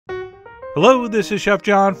Hello, this is Chef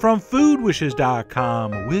John from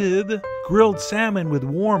foodwishes.com with grilled salmon with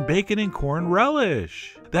warm bacon and corn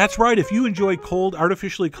relish. That's right, if you enjoy cold,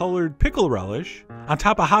 artificially colored pickle relish on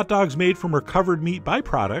top of hot dogs made from recovered meat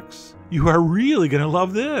byproducts, you are really going to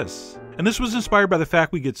love this. And this was inspired by the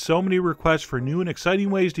fact we get so many requests for new and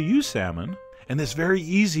exciting ways to use salmon, and this very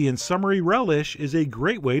easy and summery relish is a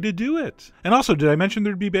great way to do it. And also, did I mention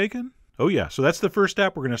there'd be bacon? Oh yeah, so that's the first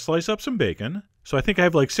step. We're going to slice up some bacon. So I think I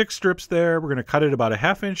have like 6 strips there. We're going to cut it about a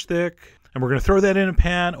 ½ inch thick, and we're going to throw that in a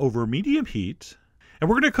pan over medium heat. And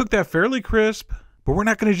we're going to cook that fairly crisp, but we're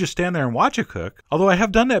not going to just stand there and watch it cook, although I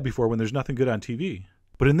have done that before when there's nothing good on TV.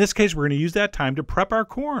 But in this case, we're going to use that time to prep our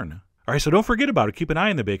corn. All right, so don't forget about it. Keep an eye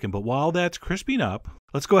on the bacon, but while that's crisping up,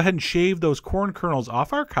 let's go ahead and shave those corn kernels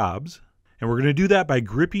off our cobs. And we're going to do that by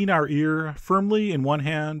gripping our ear firmly in one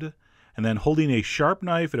hand and then holding a sharp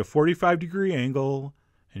knife at a 45-degree angle.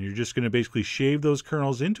 And you're just going to basically shave those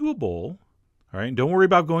kernels into a bowl. All right, and don't worry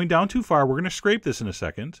about going down too far. We're going to scrape this in a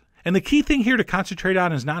second. And the key thing here to concentrate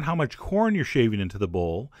on is not how much corn you're shaving into the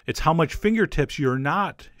bowl. It's how much fingertips you're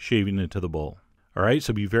not shaving into the bowl. All right,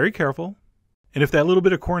 so be very careful. And if that little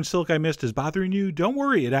bit of corn silk I missed is bothering you, don't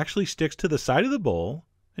worry. It actually sticks to the side of the bowl,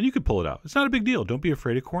 and you can pull it out. It's not a big deal. Don't be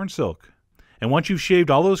afraid of corn silk. And once you've shaved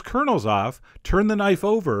all those kernels off, turn the knife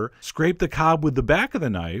over, scrape the cob with the back of the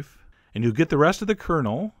knife, and you'll get the rest of the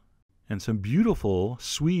kernel and some beautiful,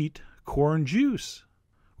 sweet corn juice,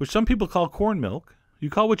 which some people call corn milk. You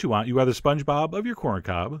call what you want. You are the SpongeBob of your corn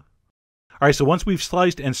cob. All right, so once we've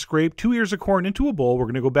sliced and scraped 2 ears of corn into a bowl, we're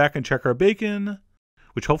going to go back and check our bacon,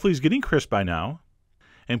 which hopefully is getting crisp by now.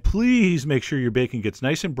 And please make sure your bacon gets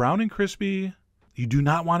nice and brown and crispy. You do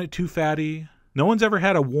not want it too fatty. No one's ever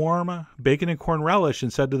had a warm bacon and corn relish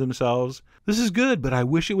and said to themselves, this is good, but I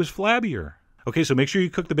wish it was flabbier. Okay, so make sure you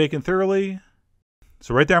cook the bacon thoroughly.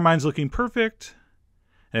 So right there, mine's looking perfect.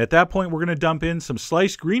 And at that point, we're going to dump in some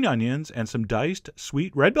sliced green onions and some diced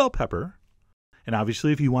sweet red bell pepper. And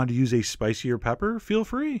obviously, if you want to use a spicier pepper, feel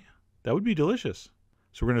free. That would be delicious.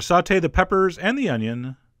 So we're going to saute the peppers and the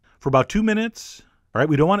onion for about 2 minutes. All right,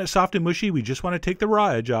 we don't want it soft and mushy. We just want to take the raw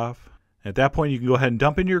edge off. At that point, you can go ahead and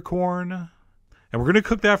dump in your corn. And we're going to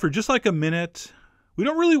cook that for just like a minute. We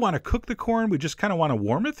don't really want to cook the corn. We just kind of want to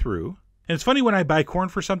warm it through. And it's funny when I buy corn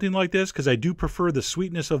for something like this because I do prefer the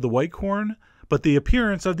sweetness of the white corn, but the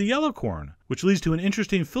appearance of the yellow corn, which leads to an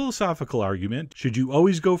interesting philosophical argument. Should you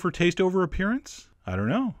always go for taste over appearance? I don't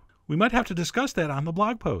know. We might have to discuss that on the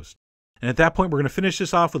blog post. And at that point, we're going to finish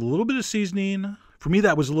this off with a little bit of seasoning. For me,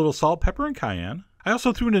 that was a little salt, pepper, and cayenne. I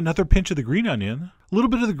also threw in another pinch of the green onion, a little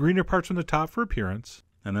bit of the greener parts from the top for appearance.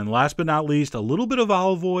 And then last but not least, a little bit of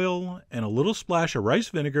olive oil and a little splash of rice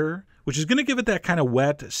vinegar, which is going to give it that kind of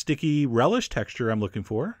wet, sticky relish texture I'm looking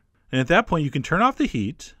for. And at that point, you can turn off the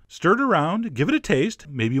heat, stir it around, give it a taste.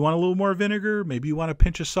 Maybe you want a little more vinegar. Maybe you want a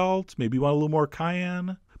pinch of salt. Maybe you want a little more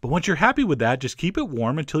cayenne. But once you're happy with that, just keep it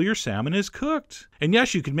warm until your salmon is cooked. And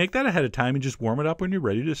yes, you can make that ahead of time and just warm it up when you're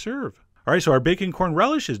ready to serve. All right, so our bacon corn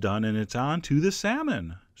relish is done, and it's on to the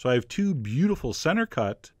salmon. So I have 2 beautiful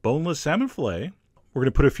center-cut boneless salmon fillet. We're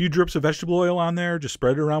going to put a few drips of vegetable oil on there. Just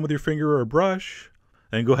spread it around with your finger or a brush.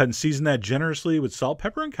 Then go ahead and season that generously with salt,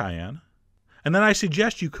 pepper, and cayenne. And then I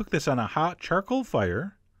suggest you cook this on a hot charcoal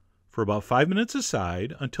fire for about 5 minutes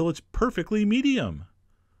aside until it's perfectly medium.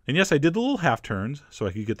 And yes, I did the little half turns so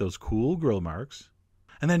I could get those cool grill marks.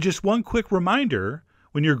 And then just one quick reminder,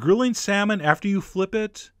 when you're grilling salmon after you flip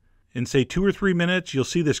it, in say 2 or 3 minutes, you'll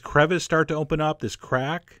see this crevice start to open up, this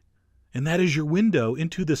crack. And that is your window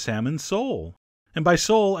into the salmon's soul. And by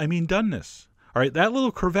soul, I mean doneness. All right, that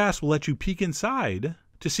little crevasse will let you peek inside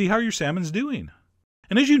to see how your salmon's doing.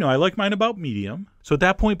 And as you know, I like mine about medium. So at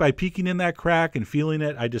that point, by peeking in that crack and feeling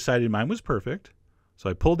it, I decided mine was perfect. So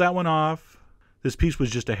I pulled that one off. This piece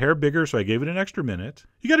was just a hair bigger, so I gave it an extra minute.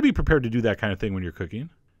 You got to be prepared to do that kind of thing when you're cooking.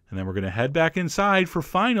 And then we're going to head back inside for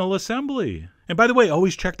final assembly. And by the way,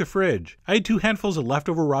 always check the fridge. I had 2 handfuls of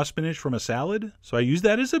leftover raw spinach from a salad, so I used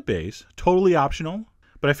that as a base. Totally optional.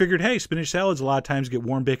 But I figured, hey, spinach salads a lot of times get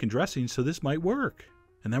warm bacon dressing, so this might work.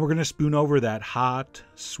 And then we're going to spoon over that hot,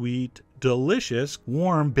 sweet, delicious,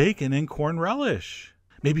 warm bacon and corn relish.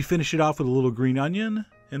 Maybe finish it off with a little green onion,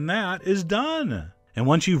 and that is done. And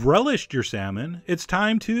once you've relished your salmon, it's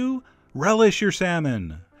time to relish your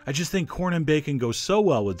salmon. I just think corn and bacon go so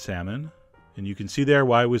well with salmon. And you can see there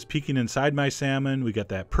why I was peeking inside my salmon. We got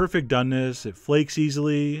that perfect doneness. It flakes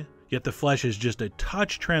easily. Yet the flesh is just a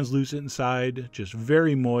touch translucent inside, just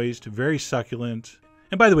very moist, very succulent.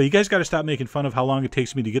 And by the way, you guys got to stop making fun of how long it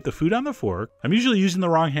takes me to get the food on the fork. I'm usually using the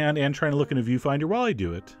wrong hand and trying to look in a viewfinder while I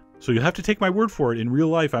do it. So you'll have to take my word for it. In real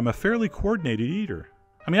life, I'm a fairly coordinated eater.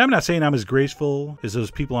 I mean, I'm not saying I'm as graceful as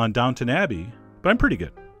those people on Downton Abbey, but I'm pretty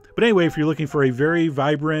good. But anyway, if you're looking for a very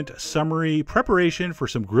vibrant, summery preparation for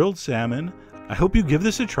some grilled salmon, I hope you give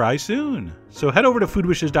this a try soon. So head over to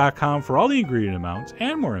foodwishes.com for all the ingredient amounts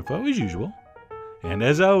and more info as usual. And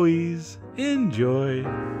as always, enjoy.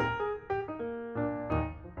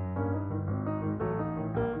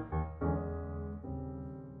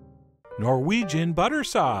 Norwegian Butter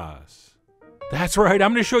Sauce. That's right,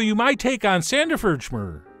 I'm going to show you my take on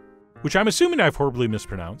Sandefjordsmør, which I'm assuming I've horribly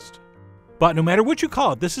mispronounced. But no matter what you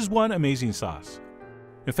call it, this is one amazing sauce.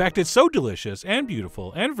 In fact, it's so delicious and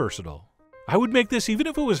beautiful and versatile. I would make this even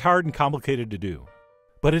if it was hard and complicated to do.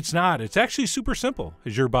 But it's not. It's actually super simple,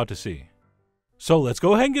 as you're about to see. So let's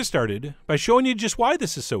go ahead and get started by showing you just why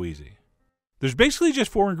this is so easy. There's basically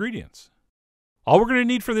just 4 ingredients. All we're going to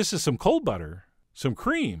need for this is some cold butter, some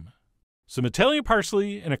cream, some Italian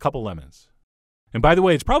parsley, and a couple lemons. And by the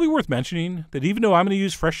way, it's probably worth mentioning that even though I'm going to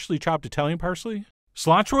use freshly chopped Italian parsley,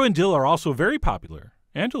 cilantro and dill are also very popular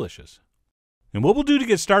and delicious. And what we'll do to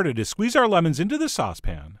get started is squeeze our lemons into the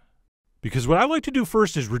saucepan, because what I like to do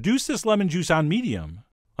first is reduce this lemon juice on medium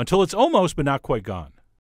until it's almost but not quite gone.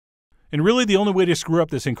 And really the only way to screw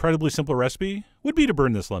up this incredibly simple recipe would be to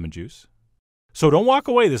burn this lemon juice. So don't walk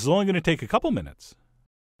away, this is only going to take a couple minutes.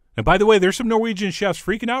 And by the way, there's some Norwegian chefs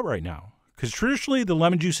freaking out right now, because traditionally the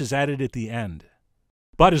lemon juice is added at the end.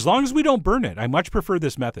 But as long as we don't burn it, I much prefer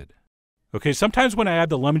this method. Okay, sometimes when I add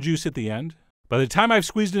the lemon juice at the end, by the time I've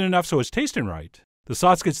squeezed it enough so it's tasting right, the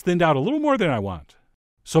sauce gets thinned out a little more than I want.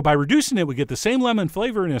 So by reducing it, we get the same lemon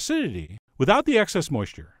flavor and acidity without the excess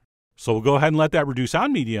moisture. So we'll go ahead and let that reduce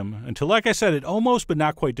on medium until, like I said, it almost but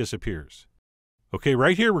not quite disappears. Okay,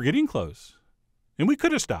 right here we're getting close. And we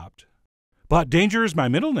could have stopped. But Danger is my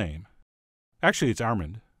middle name. Actually, it's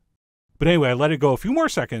Armand. But anyway, I let it go a few more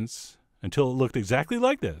seconds until it looked exactly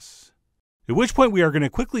like this. At which point we are going to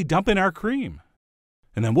quickly dump in our cream.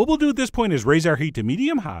 And then what we'll do at this point is raise our heat to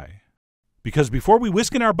medium-high. Because before we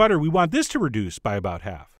whisk in our butter, we want this to reduce by about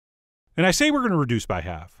half. And I say we're going to reduce by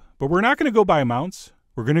half, but we're not going to go by amounts,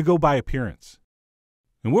 we're going to go by appearance.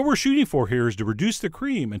 And what we're shooting for here is to reduce the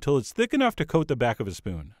cream until it's thick enough to coat the back of a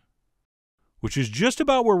spoon, which is just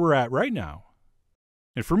about where we're at right now.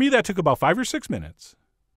 And for me, that took about 5 or 6 minutes.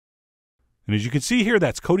 And as you can see here,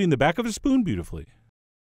 that's coating the back of a spoon beautifully.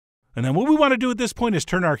 And then what we want to do at this point is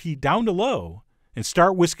turn our heat down to low and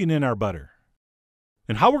start whisking in our butter.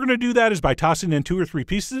 And how we're going to do that is by tossing in 2 or 3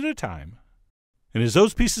 pieces at a time. And as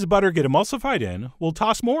those pieces of butter get emulsified in, we'll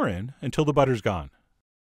toss more in until the butter's gone.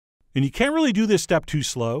 And you can't really do this step too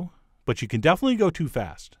slow, but you can definitely go too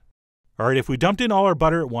fast. Alright, if we dumped in all our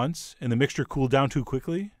butter at once and the mixture cooled down too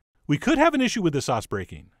quickly, we could have an issue with the sauce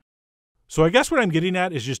breaking. So I guess what I'm getting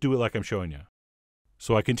at is just do it like I'm showing you.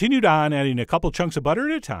 So I continued on, adding a couple chunks of butter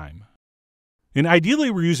at a time. And ideally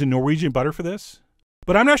we're using Norwegian butter for this,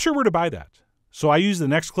 but I'm not sure where to buy that. So I used the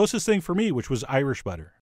next closest thing for me, which was Irish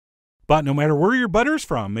butter. But no matter where your butter is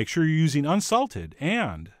from, make sure you're using unsalted,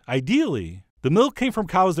 and ideally, the milk came from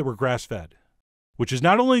cows that were grass-fed, which is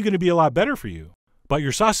not only going to be a lot better for you, but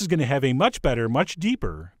your sauce is going to have a much better, much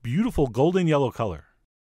deeper, beautiful golden yellow color.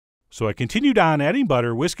 So I continued on adding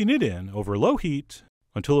butter, whisking it in over low heat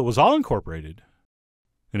until it was all incorporated.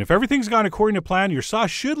 And if everything's gone according to plan, your sauce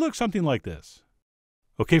should look something like this.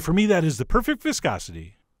 Okay, for me that is the perfect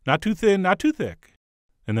viscosity. Not too thin, not too thick.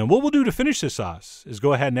 And then what we'll do to finish this sauce is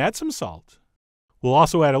go ahead and add some salt. We'll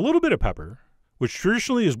also add a little bit of pepper, which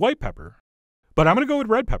traditionally is white pepper, but I'm going to go with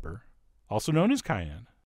red pepper, also known as cayenne.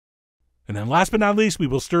 And then last but not least, we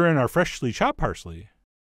will stir in our freshly chopped parsley.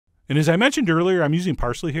 And as I mentioned earlier, I'm using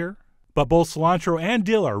parsley here, but both cilantro and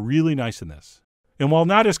dill are really nice in this. And while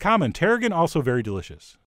not as common, tarragon also very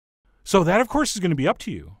delicious. So that of course is going to be up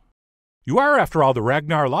to you. You are, after all, the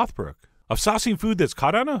Ragnar Lothbrok of saucing food that's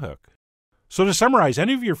caught on a hook. So to summarize,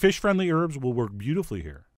 any of your fish-friendly herbs will work beautifully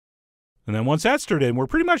here. And then once that's stirred in, we're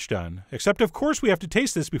pretty much done, except of course we have to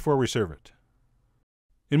taste this before we serve it.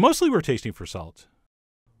 And mostly we're tasting for salt.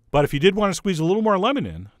 But if you did want to squeeze a little more lemon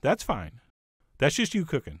in, that's fine. That's just you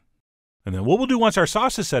cooking. And then what we'll do once our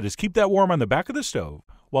sauce is set is keep that warm on the back of the stove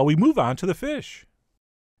while we move on to the fish.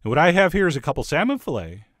 And what I have here is a couple salmon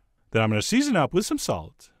fillet that I'm going to season up with some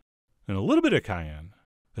salt and a little bit of cayenne,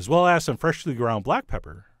 as well as some freshly ground black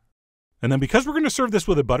pepper. And then because we're going to serve this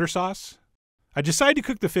with a butter sauce, I decided to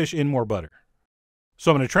cook the fish in more butter.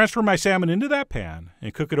 So I'm going to transfer my salmon into that pan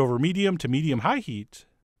and cook it over medium to medium-high heat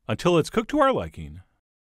until it's cooked to our liking.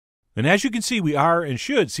 And as you can see, we are and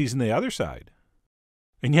should season the other side.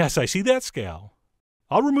 And yes, I see that scale.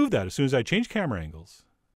 I'll remove that as soon as I change camera angles.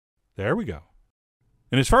 There we go.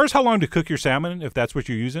 And as far as how long to cook your salmon, if that's what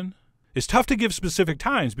you're using, It's tough to give specific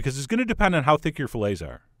times because it's going to depend on how thick your fillets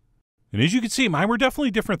are. And as you can see, mine were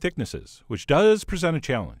definitely different thicknesses, which does present a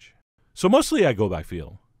challenge. So mostly I go by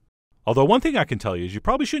feel. Although one thing I can tell you is you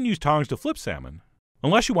probably shouldn't use tongs to flip salmon,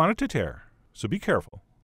 unless you want it to tear, so be careful.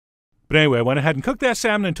 But anyway, I went ahead and cooked that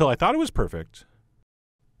salmon until I thought it was perfect.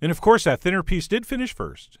 And of course, that thinner piece did finish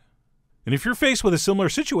first. And if you're faced with a similar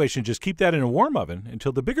situation, just keep that in a warm oven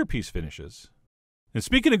until the bigger piece finishes. And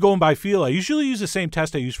speaking of going by feel, I usually use the same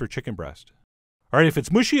test I use for chicken breast. Alright, if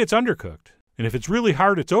it's mushy, it's undercooked. And if it's really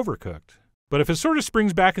hard, it's overcooked. But if it sort of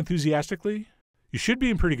springs back enthusiastically, you should be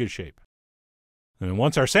in pretty good shape. And then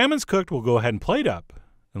once our salmon's cooked, we'll go ahead and plate up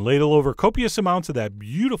and ladle over copious amounts of that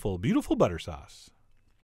beautiful, beautiful butter sauce.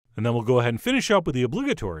 And then we'll go ahead and finish up with the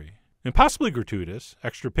obligatory, and possibly gratuitous,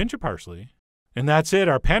 extra pinch of parsley. And that's it,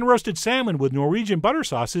 our pan-roasted salmon with Norwegian butter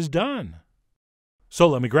sauce is done. So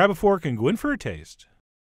let me grab a fork and go in for a taste.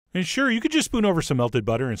 And sure, you could just spoon over some melted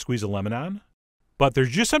butter and squeeze a lemon on. But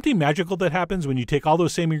there's just something magical that happens when you take all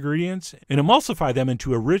those same ingredients and emulsify them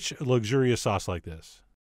into a rich, luxurious sauce like this.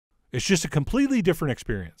 It's just a completely different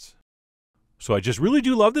experience. So I just really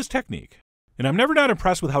do love this technique. And I'm never not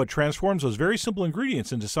impressed with how it transforms those very simple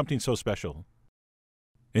ingredients into something so special.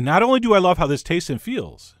 And not only do I love how this tastes and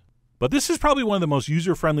feels, but this is probably one of the most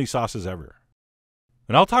user-friendly sauces ever.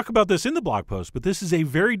 And I'll talk about this in the blog post, but this is a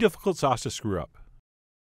very difficult sauce to screw up.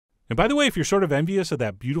 And by the way, if you're sort of envious of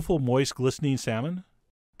that beautiful, moist, glistening salmon,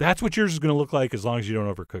 that's what yours is going to look like as long as you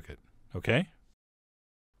don't overcook it, okay?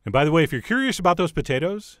 And by the way, if you're curious about those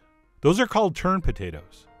potatoes, those are called turned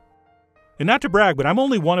potatoes. And not to brag, but I'm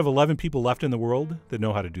only one of 11 people left in the world that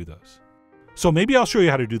know how to do those. So maybe I'll show you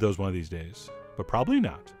how to do those one of these days, but probably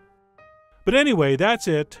not. But anyway, that's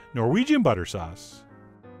it, Norwegian butter sauce.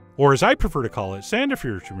 Or as I prefer to call it,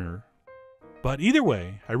 Sandefjordsmør. But either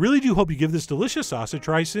way, I really do hope you give this delicious sauce a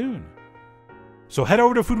try soon. So head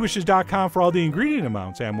over to foodwishes.com for all the ingredient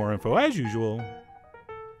amounts and more info as usual.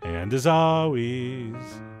 And as always,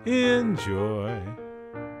 enjoy.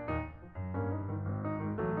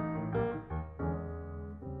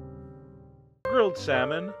 Grilled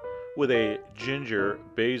salmon with a ginger,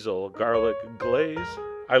 basil, garlic glaze.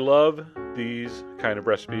 I love these kind of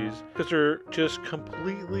recipes because they're just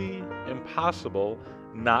completely impossible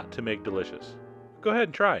not to make delicious. Go ahead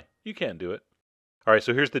and try. You can do it. All right,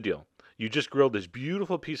 so here's the deal. You just grilled this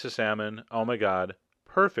beautiful piece of salmon. Oh my God.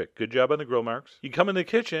 Perfect. Good job on the grill marks. You come in the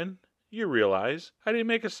kitchen, you realize I didn't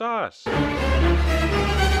make a sauce.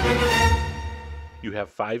 You have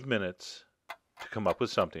 5 minutes to come up with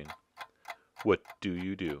something. What do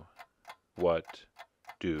you do? What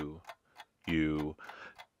do you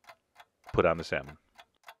put on the salmon?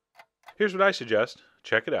 Here's what I suggest.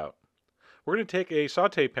 Check it out. We're going to take a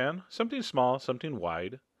saute pan, something small, something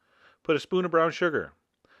wide, put a spoon of brown sugar,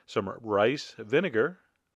 some rice vinegar,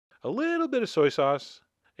 a little bit of soy sauce,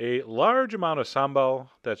 a large amount of sambal,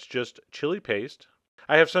 that's just chili paste.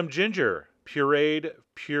 I have some ginger, pureed,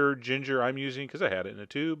 pure ginger I'm using because I had it in a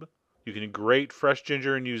tube. You can grate fresh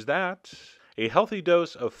ginger and use that. A healthy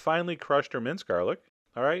dose of finely crushed or minced garlic,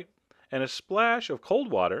 all right, and a splash of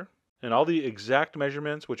cold water, and all the exact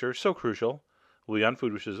measurements, which are so crucial, will be on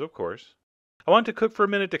Food Wishes, of course. I want it to cook for a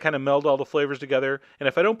minute to kind of meld all the flavors together, and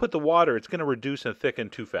if I don't put the water, it's going to reduce and thicken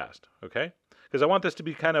too fast, okay? Because I want this to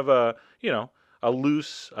be kind of a, a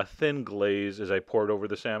loose, a thin glaze as I pour it over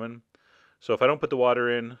the salmon. So if I don't put the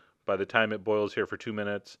water in, by the time it boils here for 2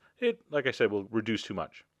 minutes, it, like I said, will reduce too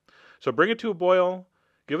much. So bring it to a boil,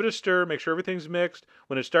 give it a stir, make sure everything's mixed.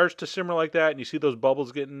 When it starts to simmer like that and you see those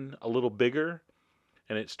bubbles getting a little bigger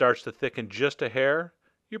and it starts to thicken just a hair,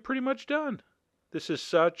 you're pretty much done. This is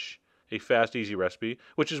such a fast, easy recipe,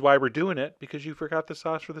 which is why we're doing it, because you forgot the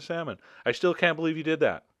sauce for the salmon. I still can't believe you did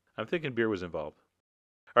that. I'm thinking beer was involved.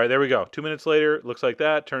 All right, there we go. 2 minutes later, it looks like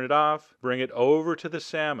that. Turn it off. Bring it over to the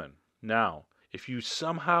salmon. Now, if you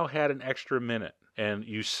somehow had an extra minute and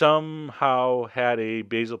you somehow had a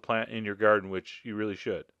basil plant in your garden, which you really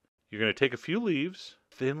should, you're going to take a few leaves,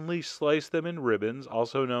 thinly slice them in ribbons,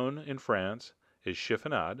 also known in France as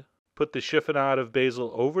chiffonade. Put the chiffonade of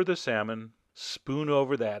basil over the salmon. Spoon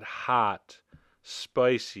over that hot,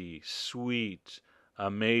 spicy, sweet,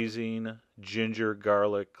 amazing ginger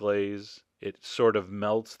garlic glaze. It sort of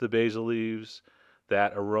melts the basil leaves.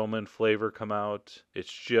 That aroma and flavor come out.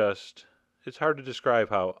 It's hard to describe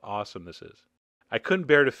how awesome this is. I couldn't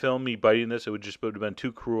bear to film me biting this. It would have been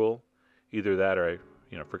too cruel. Either that or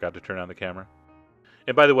I forgot to turn on the camera.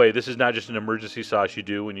 And by the way, this is not just an emergency sauce you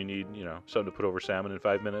do when you need, something to put over salmon in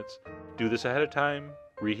 5 minutes. Do this ahead of time.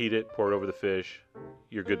 Reheat it, pour it over the fish.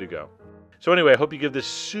 You're good to go. So anyway, I hope you give this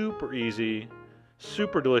super easy,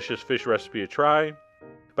 super delicious fish recipe a try.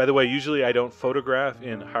 By the way, usually I don't photograph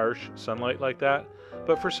in harsh sunlight like that,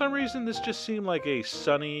 but for some reason this just seemed like a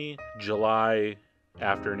sunny July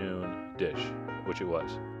afternoon dish, which it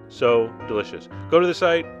was. So delicious. Go to the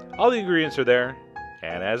site, all the ingredients are there,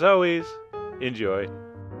 and as always, enjoy.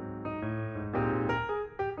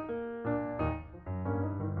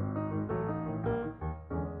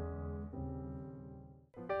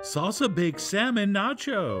 Salsa Baked Salmon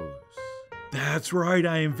Nachos. That's right,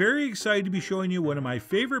 I am very excited to be showing you one of my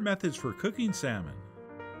favorite methods for cooking salmon,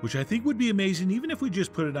 which I think would be amazing even if we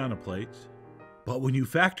just put it on a plate. But when you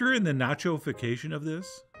factor in the nachoification of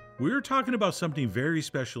this, we're talking about something very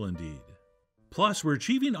special indeed. Plus, we're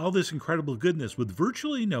achieving all this incredible goodness with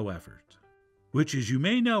virtually no effort, which, as you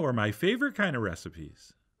may know, are my favorite kind of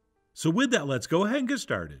recipes. So with that, let's go ahead and get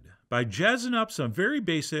started by jazzing up some very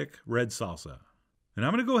basic red salsa. And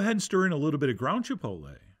I'm going to go ahead and stir in a little bit of ground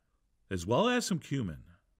chipotle, as well as some cumin.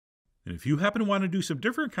 And if you happen to want to do some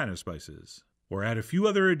different kind of spices, or add a few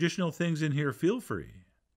other additional things in here, feel free.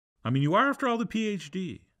 I mean, you are, after all, the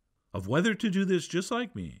PhD of whether to do this just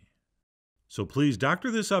like me. So please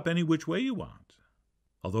doctor this up any which way you want.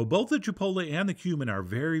 Although both the chipotle and the cumin are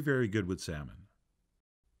very, very good with salmon.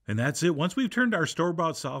 And that's it. Once we've turned our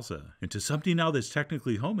store-bought salsa into something now that's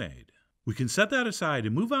technically homemade, we can set that aside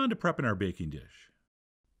and move on to prepping our baking dish,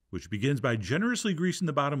 which begins by generously greasing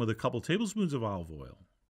the bottom with a couple tablespoons of olive oil.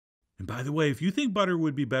 And by the way, if you think butter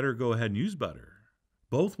would be better, go ahead and use butter.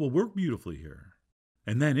 Both will work beautifully here.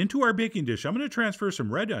 And then into our baking dish, I'm going to transfer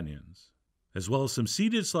some red onions, as well as some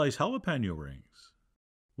seeded sliced jalapeno rings,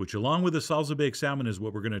 which along with the salsa baked salmon is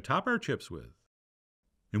what we're going to top our chips with.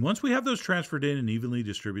 And once we have those transferred in and evenly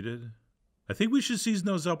distributed, I think we should season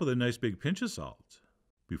those up with a nice big pinch of salt,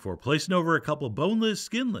 before placing over a couple boneless,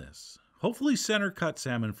 skinless, hopefully center cut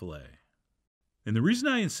salmon fillet. And the reason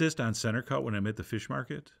I insist on center cut when I'm at the fish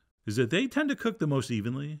market is that they tend to cook the most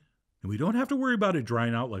evenly, and we don't have to worry about it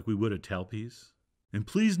drying out like we would a tail piece. And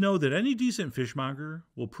please know that any decent fishmonger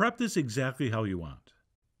will prep this exactly how you want,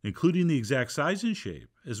 including the exact size and shape,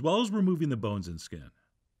 as well as removing the bones and skin.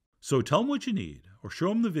 So tell them what you need, or show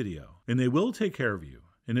them the video, and they will take care of you.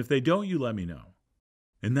 And if they don't, you let me know.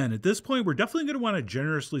 And then at this point, we're definitely going to want to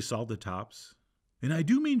generously salt the tops. And I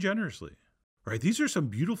do mean generously. All right, these are some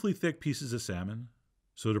beautifully thick pieces of salmon.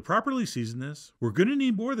 So to properly season this, we're going to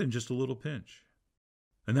need more than just a little pinch.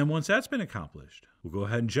 And then once that's been accomplished, we'll go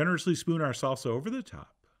ahead and generously spoon our salsa over the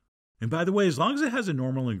top. And by the way, as long as it has a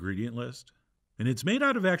normal ingredient list, and it's made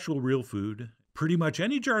out of actual real food, pretty much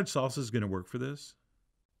any jarred salsa is going to work for this.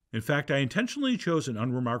 In fact, I intentionally chose an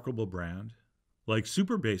unremarkable brand, like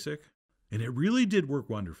Super Basic, and it really did work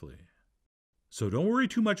wonderfully. So don't worry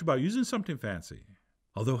too much about using something fancy.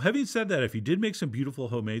 Although having said that, if you did make some beautiful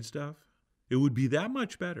homemade stuff, it would be that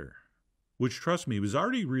much better, which, trust me, was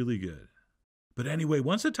already really good. But anyway,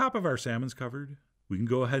 once the top of our salmon's covered, we can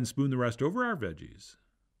go ahead and spoon the rest over our veggies.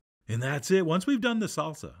 And that's it. Once we've done the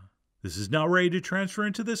salsa, this is now ready to transfer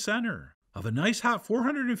into the center of a nice hot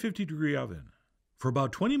 450-degree oven for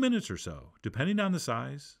about 20 minutes or so, depending on the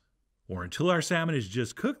size, or until our salmon is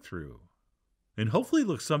just cooked through, and hopefully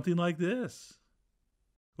looks something like this.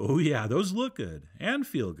 Oh yeah, those look good and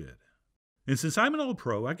feel good. And since I'm an old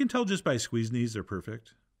pro, I can tell just by squeezing these they're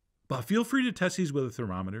perfect. But feel free to test these with a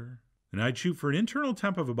thermometer, and I'd shoot for an internal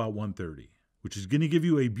temp of about 130, which is going to give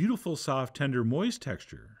you a beautiful, soft, tender, moist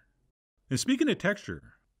texture. And speaking of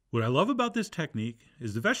texture, what I love about this technique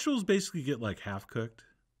is the vegetables basically get like half cooked.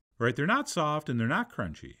 Right? They're not soft and they're not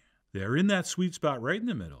crunchy. They are in that sweet spot right in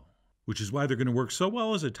the middle, which is why they're going to work so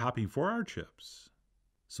well as a topping for our chips.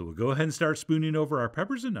 So we'll go ahead and start spooning over our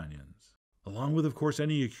peppers and onions, along with, of course,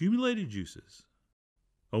 any accumulated juices.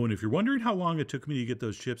 Oh, and if you're wondering how long it took me to get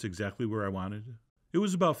those chips exactly where I wanted, it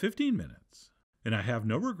was about 15 minutes, and I have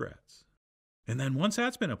no regrets. And then once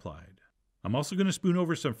that's been applied, I'm also going to spoon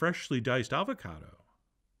over some freshly diced avocado,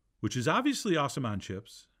 which is obviously awesome on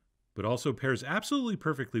chips, but also pairs absolutely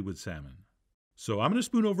perfectly with salmon. So I'm going to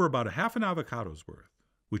spoon over about a half an avocado's worth,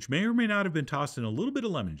 which may or may not have been tossed in a little bit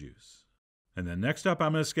of lemon juice. And then next up,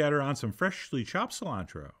 I'm going to scatter on some freshly chopped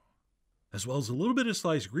cilantro, as well as a little bit of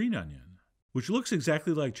sliced green onion, which looks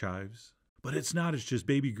exactly like chives, but it's not, it's just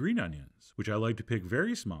baby green onions, which I like to pick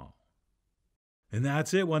very small. And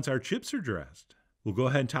that's it. Once our chips are dressed, we'll go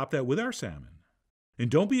ahead and top that with our salmon. And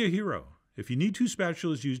don't be a hero. If you need 2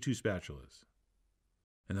 spatulas, use 2 spatulas.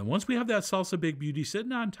 And then once we have that salsa baked beauty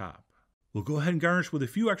sitting on top, we'll go ahead and garnish with a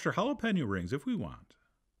few extra jalapeno rings if we want,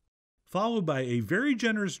 followed by a very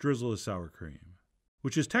generous drizzle of sour cream,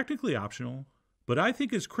 which is technically optional, but I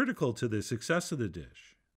think is critical to the success of the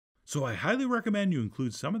dish. So I highly recommend you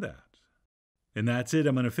include some of that. And that's it.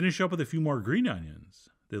 I'm going to finish up with a few more green onions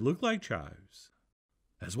that look like chives.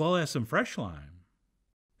 as well as some fresh lime.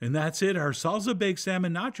 And that's it, our Salsa Baked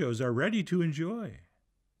Salmon nachos are ready to enjoy.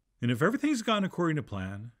 And if everything's gone according to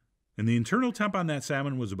plan, and the internal temp on that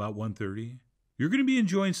salmon was about 130, you're going to be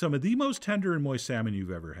enjoying some of the most tender and moist salmon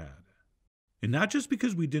you've ever had. And not just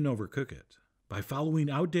because we didn't overcook it, by following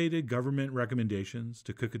outdated government recommendations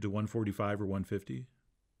to cook it to 145 or 150,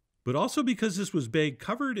 but also because this was baked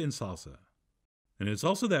covered in salsa. And it's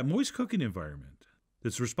also that moist cooking environment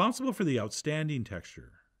that's responsible for the outstanding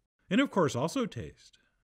texture, and of course also taste.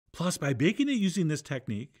 Plus, by baking it using this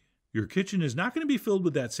technique, your kitchen is not going to be filled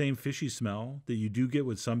with that same fishy smell that you do get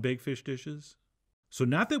with some baked fish dishes. So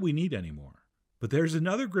not that we need any more, but there's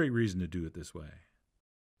another great reason to do it this way.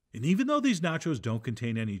 And even though these nachos don't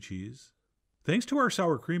contain any cheese, thanks to our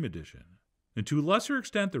sour cream addition, and to a lesser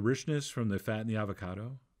extent the richness from the fat in the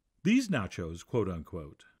avocado, these nachos, quote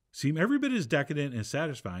unquote, seem every bit as decadent and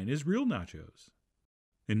satisfying as real nachos.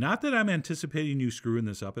 And not that I'm anticipating you screwing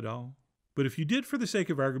this up at all, but if you did for the sake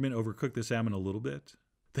of argument overcook the salmon a little bit,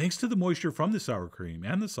 thanks to the moisture from the sour cream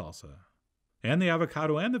and the salsa, and the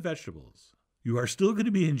avocado and the vegetables, you are still going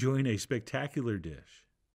to be enjoying a spectacular dish.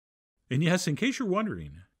 And yes, in case you're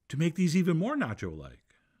wondering, to make these even more nacho-like,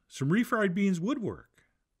 some refried beans would work,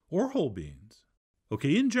 or whole beans.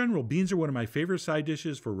 Okay, in general, beans are one of my favorite side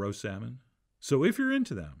dishes for roast salmon, so if you're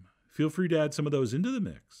into them, feel free to add some of those into the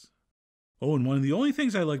mix. Oh, and one of the only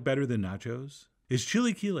things I like better than nachos is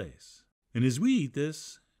chilaquiles. And as we eat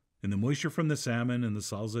this, and the moisture from the salmon and the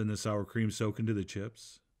salsa and the sour cream soak into the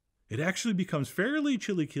chips, it actually becomes fairly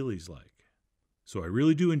chilaquiles-like. So I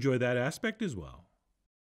really do enjoy that aspect as well.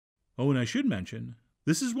 Oh, and I should mention,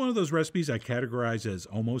 this is one of those recipes I categorize as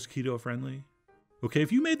almost keto-friendly. Okay,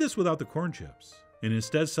 if you made this without the corn chips, and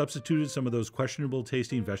instead substituted some of those questionable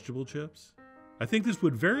tasting vegetable chips, I think this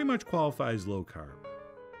would very much qualify as low carb.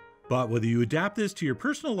 But whether you adapt this to your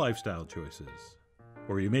personal lifestyle choices,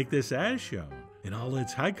 or you make this as shown in all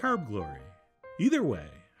its high carb glory, either way,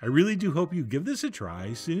 I really do hope you give this a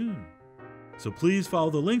try soon. So please follow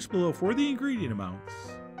the links below for the ingredient amounts,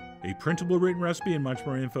 a printable written recipe, and much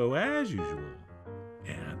more info as usual.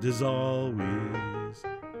 And as always,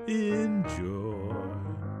 enjoy.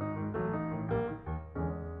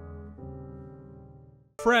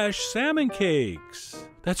 Fresh salmon cakes.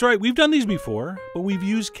 That's right, we've done these before, but we've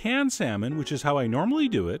used canned salmon, which is how I normally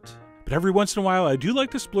do it. But every once in a while, I do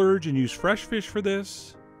like to splurge and use fresh fish for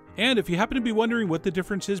this. And if you happen to be wondering what the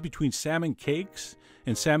difference is between salmon cakes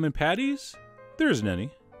and salmon patties, there isn't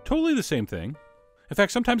any. Totally the same thing. In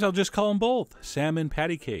fact, sometimes I'll just call them both salmon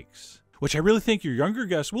patty cakes, which I really think your younger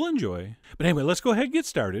guests will enjoy. But anyway, let's go ahead and get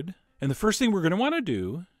started. And the first thing we're going to want to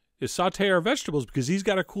do is saute our vegetables because these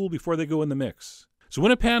got to cool before they go in the mix. So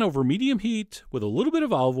in a pan over medium heat with a little bit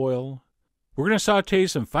of olive oil, we're going to saute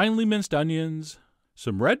some finely minced onions,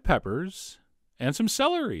 some red peppers, and some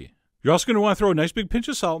celery. You're also going to want to throw a nice big pinch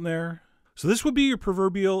of salt in there. So this would be your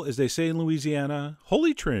proverbial, as they say in Louisiana,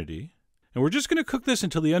 Holy Trinity. And we're just going to cook this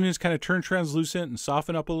until the onions kind of turn translucent and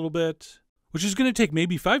soften up a little bit, which is going to take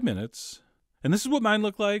maybe 5 minutes. And this is what mine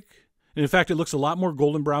look like. And in fact, it looks a lot more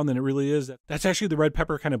golden brown than it really is. That's actually the red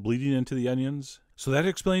pepper kind of bleeding into the onions. So that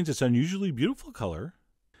explains its unusually beautiful color.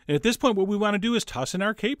 And at this point, what we want to do is toss in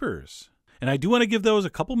our capers. And I do want to give those a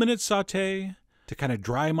couple minutes saute to kind of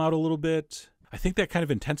dry them out a little bit. I think that kind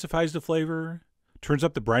of intensifies the flavor, turns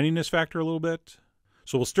up the brininess factor a little bit.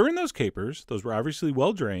 So we'll stir in those capers. Those were obviously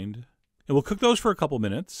well drained. And we'll cook those for a couple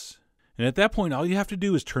minutes. And at that point, all you have to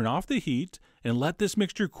do is turn off the heat and let this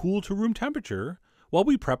mixture cool to room temperature while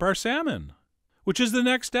we prep our salmon, which is the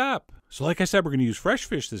next step. So like I said, we're going to use fresh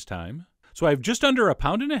fish this time. So I have just under 1.5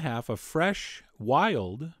 pounds of fresh,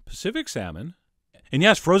 wild Pacific salmon. And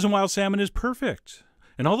yes, frozen wild salmon is perfect.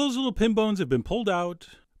 And all those little pin bones have been pulled out.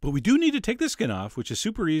 But we do need to take the skin off, which is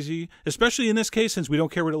super easy, especially in this case since we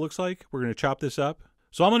don't care what it looks like. We're going to chop this up.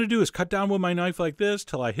 So all I'm going to do is cut down with my knife like this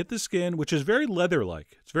till I hit the skin, which is very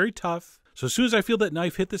leather-like. It's very tough. So as soon as I feel that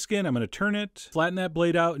knife hit the skin, I'm going to turn it, flatten that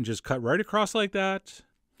blade out, and just cut right across like that.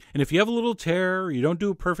 And if you have a little tear, or you don't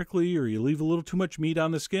do it perfectly, or you leave a little too much meat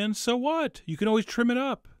on the skin, so what? You can always trim it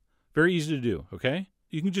up. Very easy to do, okay?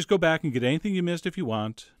 You can just go back and get anything you missed if you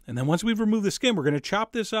want. And then once we've removed the skin, we're going to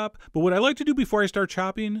chop this up. But what I like to do before I start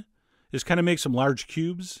chopping is kind of make some large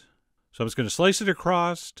cubes. So I'm just going to slice it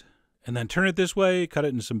across, and then turn it this way, cut it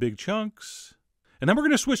into some big chunks. And then we're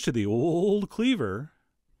going to switch to the old cleaver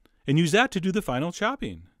and use that to do the final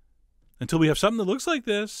chopping until we have something that looks like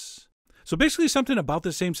this. So basically something about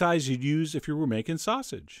the same size you'd use if you were making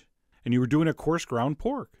sausage and you were doing a coarse ground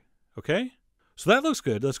pork, okay? So that looks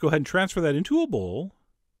good. Let's go ahead and transfer that into a bowl,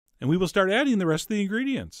 and we will start adding the rest of the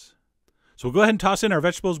ingredients. So we'll go ahead and toss in our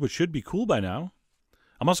vegetables, which should be cool by now.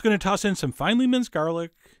 I'm also going to toss in some finely minced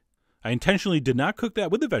garlic. I intentionally did not cook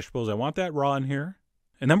that with the vegetables. I want that raw in here.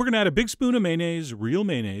 And then we're going to add a big spoon of mayonnaise, real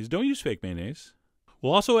mayonnaise. Don't use fake mayonnaise.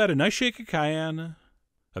 We'll also add a nice shake of cayenne,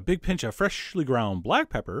 a big pinch of freshly ground black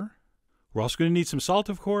pepper. We're also going to need some salt,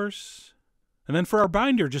 of course. And then for our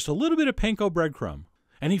binder, just a little bit of panko breadcrumb.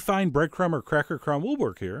 Any fine breadcrumb or cracker crumb will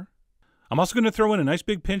work here. I'm also going to throw in a nice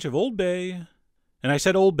big pinch of Old Bay. And I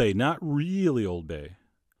said Old Bay, not really Old Bay.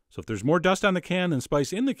 So if there's more dust on the can than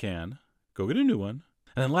spice in the can, go get a new one.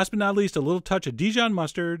 And then last but not least, a little touch of Dijon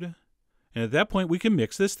mustard. And at that point, we can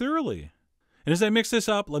mix this thoroughly. And as I mix this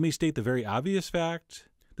up, let me state the very obvious fact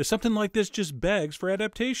that something like this just begs for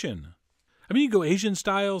adaptation. I mean, you go Asian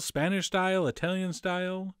style, Spanish style, Italian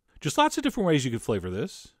style. Just lots of different ways you could flavor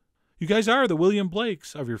this. You guys are the William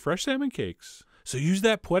Blakes of your fresh salmon cakes. So use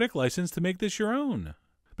that poetic license to make this your own.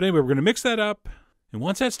 But anyway, we're going to mix that up. And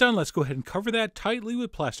once that's done, let's go ahead and cover that tightly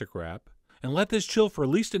with plastic wrap and let this chill for at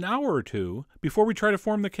least an hour or two before we try to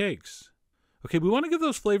form the cakes. Okay, we want to give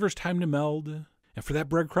those flavors time to meld and for that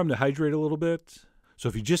breadcrumb to hydrate a little bit. So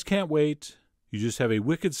if you just can't wait, you just have a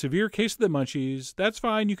wicked severe case of the munchies, that's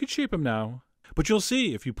fine, you can shape them now. But you'll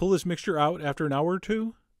see, if you pull this mixture out after an hour or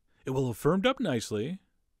two, it will have firmed up nicely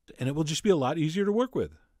and it will just be a lot easier to work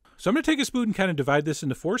with. So I'm going to take a spoon and kind of divide this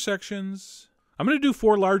into 4 sections. I'm going to do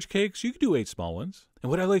 4 large cakes. You can do 8 small ones. And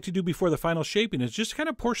what I like to do before the final shaping is just kind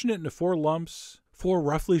of portion it into 4 lumps, 4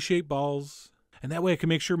 roughly shaped balls. And that way I can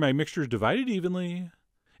make sure my mixture is divided evenly.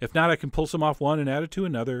 If not, I can pull some off one and add it to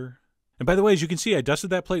another. And by the way, as you can see, I dusted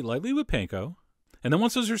that plate lightly with panko. And then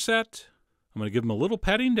once those are set, I'm going to give them a little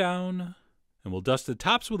patting down. And we'll dust the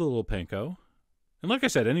tops with a little panko. And like I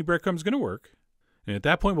said, any breadcrumb is going to work. And at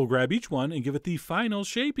that point, we'll grab each one and give it the final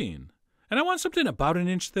shaping. And I want something about 1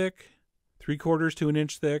 inch thick, 3/4 to 1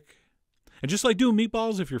 inch thick. And just like doing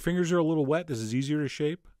meatballs, if your fingers are a little wet, this is easier to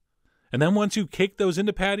shape. And then once you cake those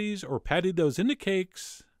into patties or patted those into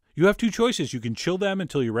cakes, you have 2 choices. You can chill them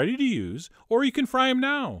until you're ready to use, or you can fry them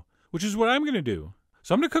now, which is what I'm going to do.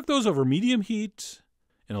 So I'm going to cook those over medium heat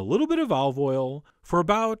in a little bit of olive oil for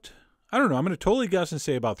about, I don't know, I'm going to totally guess and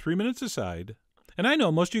say about 3 minutes aside. And I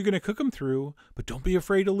know most of you are going to cook them through, but don't be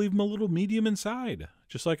afraid to leave them a little medium inside,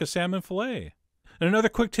 just like a salmon fillet. And another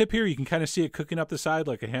quick tip here, you can kind of see it cooking up the side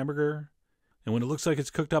like a hamburger. And when it looks like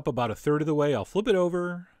it's cooked up about 1/3 of the way, I'll flip it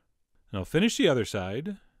over and I'll finish the other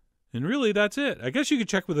side. And really, that's it. I guess you could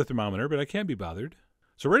check with a thermometer, but I can't be bothered.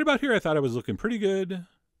 So right about here, I thought I was looking pretty good.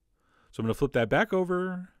 So I'm going to flip that back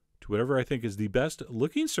over to whatever I think is the best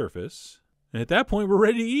looking surface. And at that point, we're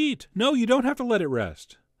ready to eat. No, you don't have to let it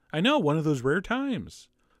rest. I know, one of those rare times.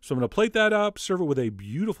 So I'm going to plate that up, serve it with a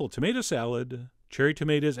beautiful tomato salad, cherry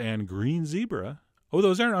tomatoes, and green zebra. Oh,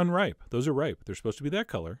 those aren't unripe. Those are ripe. They're supposed to be that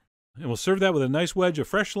color. And we'll serve that with a nice wedge of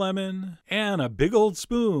fresh lemon and a big old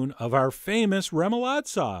spoon of our famous remoulade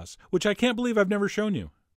sauce, which I can't believe I've never shown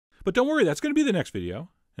you. But don't worry, that's going to be the next video.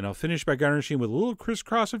 And I'll finish by garnishing with a little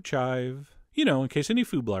crisscross of chive, you know, in case any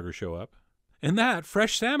food bloggers show up. And that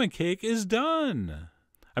fresh salmon cake is done.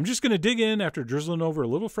 I'm just going to dig in after drizzling over a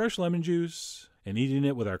little fresh lemon juice and eating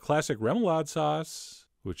it with our classic remoulade sauce,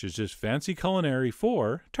 which is just fancy culinary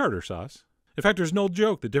for tartar sauce. In fact, there's no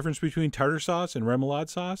joke, the difference between tartar sauce and remoulade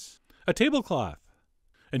sauce? A tablecloth.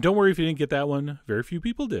 And don't worry if you didn't get that one, very few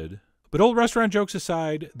people did. But old restaurant jokes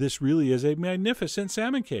aside, this really is a magnificent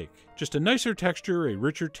salmon cake. Just a nicer texture, a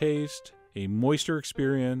richer taste, a moister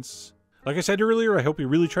experience. Like I said earlier, I hope you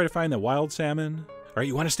really try to find that wild salmon. All right,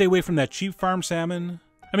 you want to stay away from that cheap farm salmon.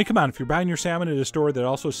 I mean, come on, if you're buying your salmon at a store that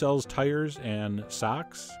also sells tires and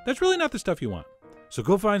socks, that's really not the stuff you want. So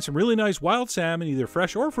go find some really nice wild salmon, either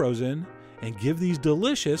fresh or frozen, and give these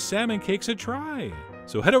delicious salmon cakes a try.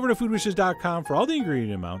 So head over to foodwishes.com for all the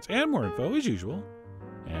ingredient amounts and more info as usual.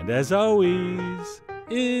 And as always,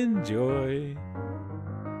 enjoy.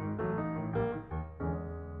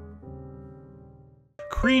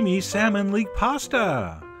 Creamy salmon leek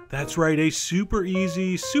pasta. That's right, a super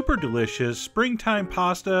easy, super delicious springtime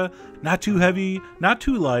pasta. Not too heavy, not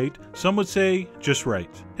too light. Some would say just right.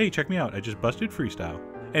 Hey, check me out. I just busted freestyle.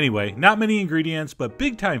 Anyway, not many ingredients, but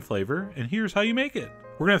big time flavor. And here's how you make it.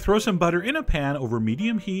 We're going to throw some butter in a pan over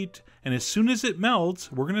medium heat. And as soon as it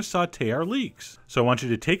melts, we're going to saute our leeks. So I want you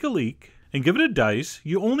to take a leek and give it a dice.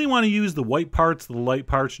 You only want to use the white parts, the light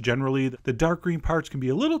parts generally. The dark green parts can be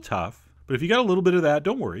a little tough. But if you got a little bit of that,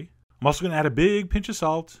 don't worry. I'm also going to add a big pinch of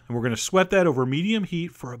salt, and we're going to sweat that over medium heat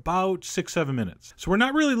for about 6-7 minutes. So we're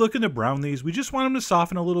not really looking to brown these. We just want them to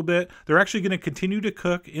soften a little bit. They're actually going to continue to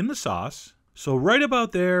cook in the sauce. So right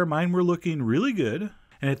about there, mine were looking really good.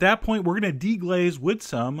 And at that point, we're going to deglaze with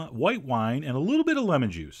some white wine and a little bit of lemon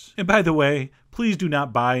juice. And by the way, please do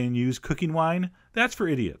not buy and use cooking wine. That's for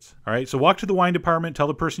idiots. All right, so walk to the wine department, tell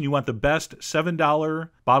the person you want the best $7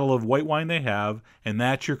 bottle of white wine they have, and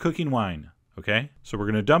that's your cooking wine, okay? So we're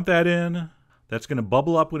going to dump that in. That's going to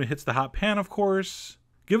bubble up when it hits the hot pan, of course.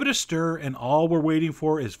 Give it a stir, and all we're waiting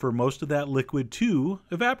for is for most of that liquid to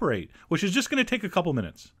evaporate, which is just going to take a couple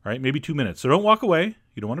minutes, all right? Maybe 2 minutes. So don't walk away.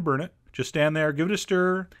 You don't want to burn it. Just stand there, give it a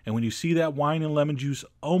stir, and when you see that wine and lemon juice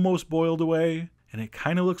almost boiled away, and it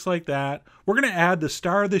kind of looks like that, we're going to add the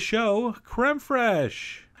star of the show, creme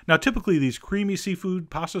fraiche. Now, typically these creamy seafood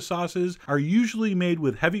pasta sauces are usually made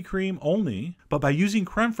with heavy cream only, but by using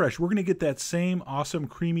creme fraiche, we're going to get that same awesome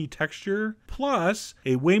creamy texture, plus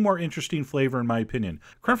a way more interesting flavor in my opinion.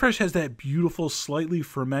 Creme fraiche has that beautiful, slightly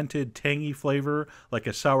fermented, tangy flavor, like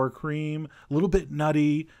a sour cream, a little bit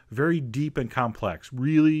nutty, very deep and complex.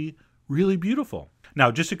 Really, really beautiful. Now,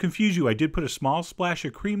 just to confuse you, I did put a small splash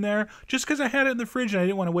of cream there just because I had it in the fridge and I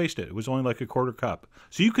didn't want to waste it. It was only like a quarter cup.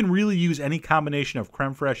 So you can really use any combination of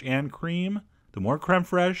creme fraiche and cream. The more creme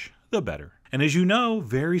fraiche, the better. And as you know,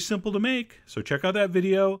 very simple to make. So check out that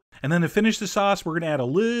video. And then to finish the sauce, we're going to add a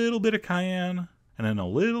little bit of cayenne and then a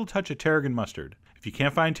little touch of tarragon mustard. If you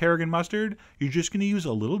can't find tarragon mustard, you're just going to use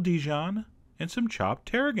a little Dijon and some chopped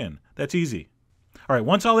tarragon. That's easy. All right,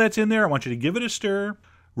 once all that's in there, I want you to give it a stir.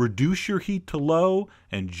 Reduce your heat to low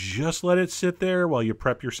and just let it sit there while you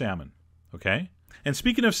prep your salmon, okay? And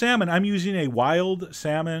speaking of salmon, I'm using a wild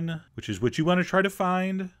salmon, which is what you want to try to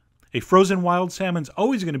find. A frozen wild salmon's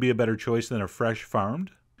always going to be a better choice than a fresh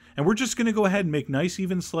farmed. And we're just going to go ahead and make nice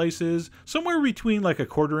even slices, somewhere between like a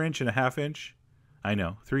 1/4 inch and a 1/2 inch. I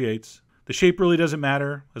know, 3/8. The shape really doesn't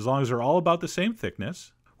matter as long as they're all about the same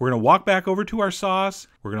thickness. We're going to walk back over to our sauce.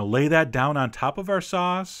 We're going to lay that down on top of our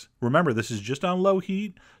sauce. Remember, this is just on low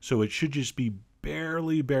heat, so it should just be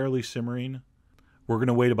barely simmering. We're going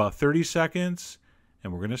to wait about 30 seconds,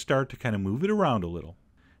 and we're going to start to kind of move it around a little.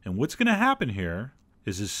 And what's going to happen here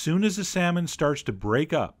is as soon as the salmon starts to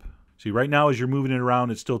break up, see right now as you're moving it around,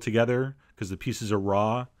 it's still together because the pieces are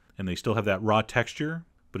raw, and they still have that raw texture.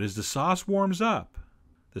 But as the sauce warms up,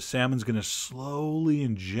 the salmon's going to slowly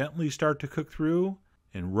and gently start to cook through.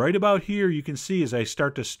 And right about here, you can see as I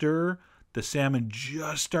start to stir, the salmon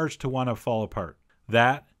just starts to want to fall apart.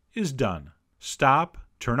 That is done. Stop,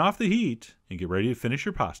 turn off the heat, and get ready to finish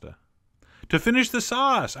your pasta. To finish the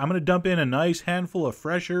sauce, I'm going to dump in a nice handful of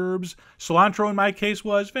fresh herbs. Cilantro in my case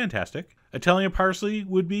was fantastic. Italian parsley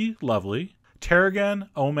would be lovely. Tarragon,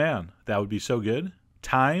 oh man, that would be so good.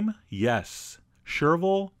 Thyme, yes.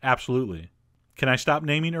 Chervil, absolutely. Can I stop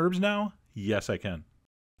naming herbs now? Yes, I can.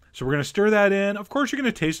 So we're going to stir that in. Of course, you're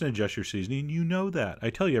going to taste and adjust your seasoning. You know that. I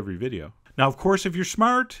tell you every video. Now, of course, if you're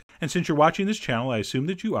smart, and since you're watching this channel, I assume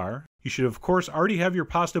that you are, you should, of course, already have your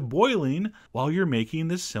pasta boiling while you're making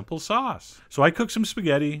this simple sauce. So I cooked some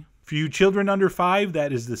spaghetti. For you children under 5,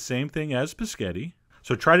 that is the same thing as spaghetti.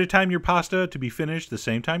 So try to time your pasta to be finished the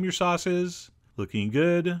same time your sauce is. Looking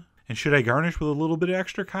good. And should I garnish with a little bit of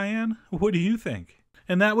extra cayenne? What do you think?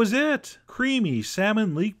 And that was it. Creamy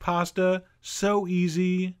salmon leek pasta. So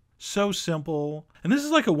easy. So simple. And this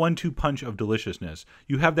is like a 1-2 punch of deliciousness.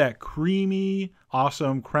 You have that creamy,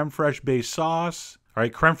 awesome creme fraiche based sauce. All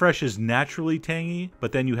right, creme fraiche is naturally tangy,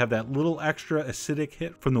 but then you have that little extra acidic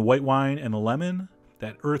hit from the white wine and the lemon,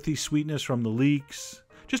 that earthy sweetness from the leeks.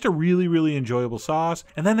 Just a really enjoyable sauce.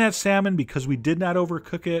 And then that salmon, because we did not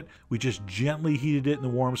overcook it, we just gently heated it in the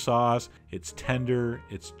warm sauce. It's tender.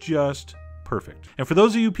 It's just perfect. And for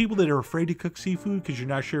those of you people that are afraid to cook seafood because you're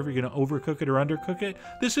not sure if you're going to overcook it or undercook it,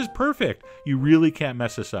 this is perfect. You really can't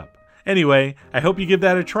mess this up. Anyway, I hope you give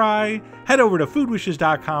that a try. Head over to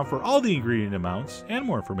foodwishes.com for all the ingredient amounts and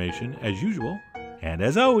more information as usual. And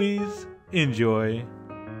as always, enjoy.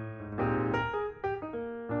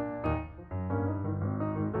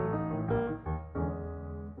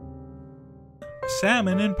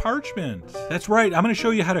 Salmon and parchment. That's right, I'm going to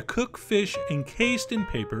show you how to cook fish encased in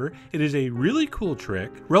paper. It is a really cool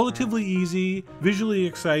trick, relatively easy, visually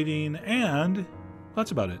exciting, and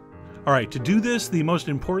that's about it. All right, to do this, the most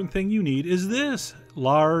important thing you need is this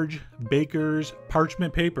large baker's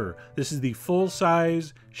parchment paper. This is the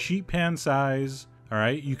full-size, sheet pan size. All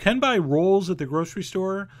right, you can buy rolls at the grocery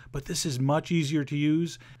store, but this is much easier to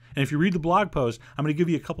use. And if you read the blog post, I'm going to give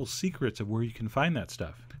you a couple secrets of where you can find that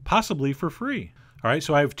stuff, possibly for free. All right,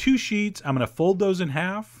 so I have 2 sheets. I'm going to fold those in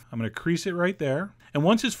half. I'm going to crease it right there. And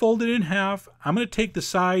once it's folded in half, I'm going to take the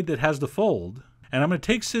side that has the fold, and I'm going to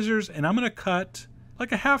take scissors, and I'm going to cut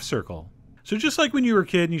like a half circle. So just like when you were a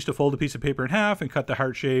kid and used to fold a piece of paper in half and cut the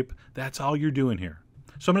heart shape, that's all you're doing here.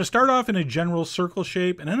 So I'm going to start off in a general circle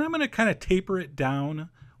shape, and then I'm going to kind of taper it down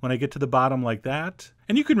when I get to the bottom like that.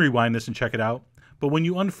 And you can rewind this and check it out. But when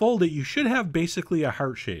you unfold it, you should have basically a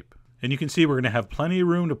heart shape. And you can see we're going to have plenty of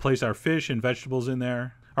room to place our fish and vegetables in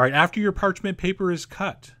there. All right, after your parchment paper is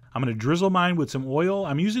cut, I'm going to drizzle mine with some oil.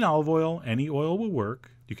 I'm using olive oil. Any oil will work.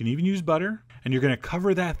 You can even use butter. And you're going to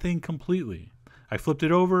cover that thing completely. I flipped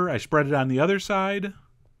it over. I spread it on the other side.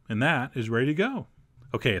 And that is ready to go.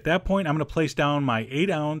 Okay, at that point, I'm going to place down my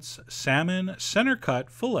 8-ounce salmon center cut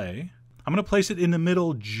fillet. I'm going to place it in the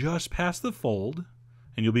middle just past the fold.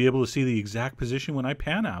 And you'll be able to see the exact position when I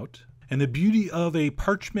pan out. And the beauty of a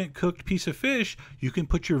parchment cooked piece of fish, you can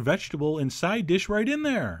put your vegetable and side dish right in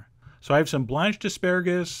there. So I have some blanched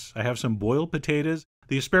asparagus. I have some boiled potatoes.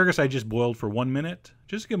 The asparagus I just boiled for 1 minute,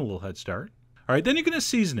 just to give them a little head start. All right, then you're going to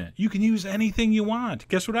season it. You can use anything you want.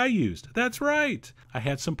 Guess what I used? That's right. I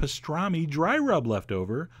had some pastrami dry rub left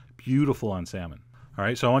over. Beautiful on salmon. All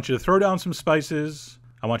right, so I want you to throw down some spices.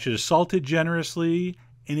 I want you to salt it generously.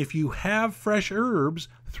 And if you have fresh herbs,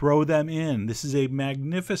 throw them in. This is a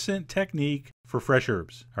magnificent technique for fresh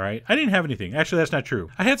herbs. All right, I didn't have anything. Actually, that's not true.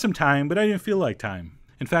 I had some thyme, but I didn't feel like thyme.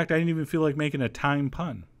 In fact, I didn't even feel like making a thyme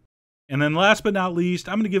pun. And then last but not least,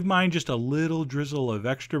 I'm going to give mine just a little drizzle of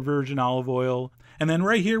extra virgin olive oil. And then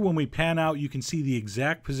right here, when we pan out, you can see the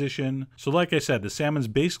exact position. So like I said, the salmon's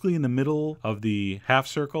basically in the middle of the half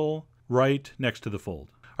circle, right next to the fold.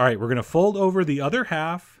 All right, we're going to fold over the other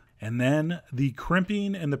half, and then the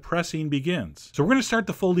crimping and the pressing begins. So we're going to start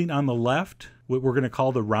the folding on the left, what we're going to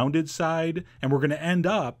call the rounded side, and we're going to end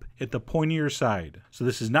up at the pointier side. So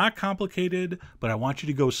this is not complicated, but I want you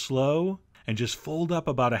to go slow and just fold up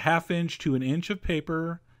about a 1/2 inch to 1 inch of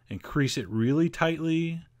paper and crease it really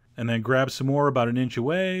tightly, and then grab some more about 1 inch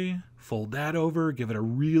away, fold that over, give it a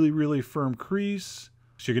really, really firm crease.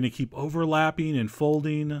 So you're going to keep overlapping and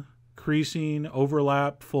folding, creasing,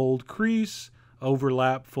 overlap, fold, crease,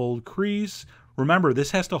 overlap, fold, crease. Remember, this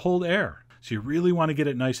has to hold air, so you really want to get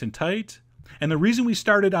it nice and tight. And the reason we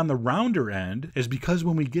started on the rounder end is because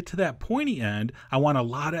when we get to that pointy end, I want a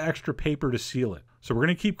lot of extra paper to seal it. So we're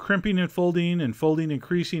going to keep crimping and folding and folding and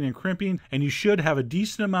creasing and crimping, and you should have a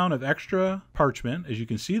decent amount of extra parchment, as you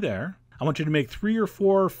can see there. I want you to make 3 or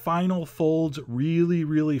 4 final folds really,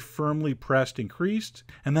 really firmly pressed and creased.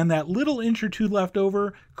 And then that little inch or two left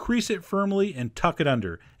over, crease it firmly and tuck it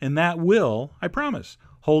under. And that will, I promise,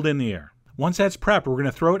 hold in the air. Once that's prepped, we're going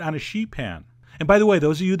to throw it on a sheet pan. And by the way,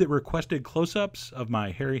 those of you that requested close-ups of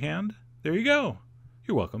my hairy hand, there you go.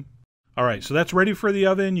 You're welcome. All right, so that's ready for the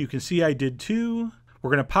oven. You can see I did 2. We're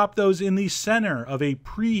going to pop those in the center of a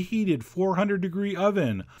preheated 400-degree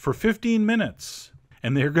oven for 15 minutes.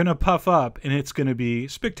 And they're going to puff up, and it's going to be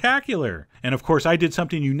spectacular. And of course, I did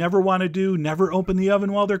something you never want to do, never open the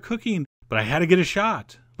oven while they're cooking, but I had to get a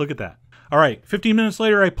shot. Look at that. All right, 15 minutes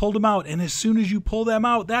later, I pulled them out, and as soon as you pull them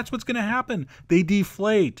out, that's what's going to happen. They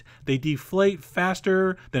deflate. They deflate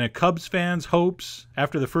faster than a Cubs fan's hopes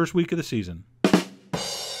after the first week of the season.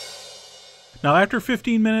 Now, after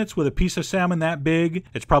 15 minutes with a piece of salmon that big,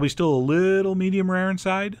 it's probably still a little medium rare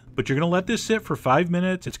inside, but you're going to let this sit for 5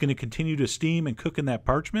 minutes. It's going to continue to steam and cook in that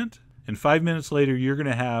parchment, and 5 minutes later, you're going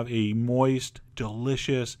to have a moist,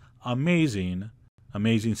 delicious, amazing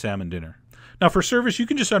salmon dinner. Now, for service, you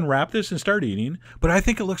can just unwrap this and start eating, but I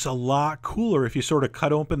think it looks a lot cooler if you sort of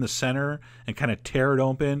cut open the center and kind of tear it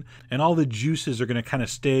open, and all the juices are going to kind of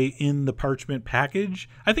stay in the parchment package.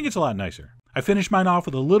 I think it's a lot nicer. I finished mine off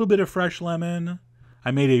with a little bit of fresh lemon.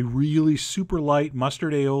 I made a really super light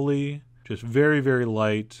mustard aioli, just very, very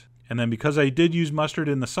light. And then because I did use mustard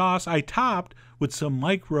in the sauce, I topped with some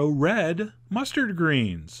micro red mustard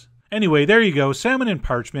greens. Anyway, there you go, salmon and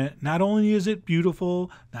parchment. Not only is it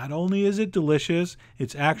beautiful, not only is it delicious,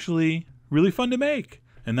 it's actually really fun to make.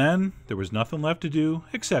 And then there was nothing left to do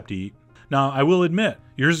except eat. Now, I will admit,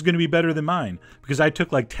 yours is going to be better than mine because I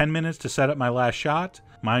took like 10 minutes to set up my last shot.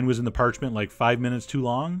 Mine was in the parchment like 5 minutes too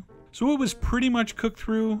long. So it was pretty much cooked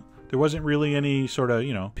through. There wasn't really any sort of,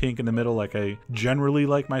 pink in the middle like I generally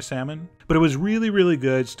like my salmon. But it was really, really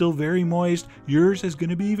good. Still very moist. Yours is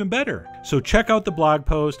going to be even better. So check out the blog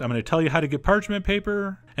post. I'm going to tell you how to get parchment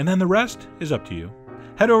paper. And then the rest is up to you.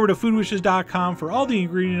 Head over to foodwishes.com for all the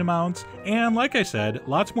ingredient amounts. And like I said,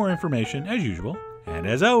 lots more information as usual. And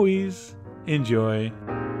as always, enjoy.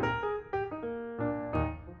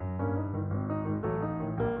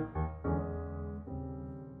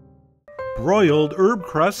 Broiled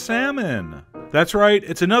Herb-Crust Salmon. That's right,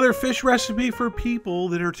 it's another fish recipe for people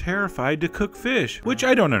that are terrified to cook fish, which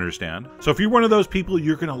I don't understand. So if you're one of those people,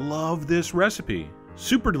 you're going to love this recipe.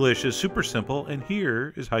 Super delicious, super simple, and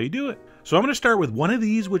here is how you do it. So I'm going to start with one of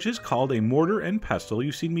these, which is called a mortar and pestle.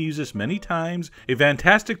 You've seen me use this many times. A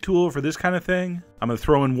fantastic tool for this kind of thing. I'm going to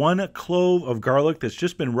throw in 1 clove of garlic that's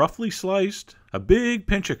just been roughly sliced, a big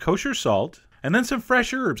pinch of kosher salt, And then some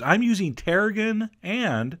fresh herbs. I'm using tarragon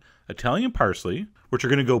and Italian parsley, which are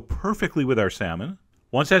going to go perfectly with our salmon.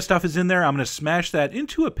 Once that stuff is in there, I'm going to smash that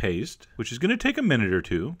into a paste, which is going to take a minute or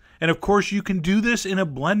two. And of course, you can do this in a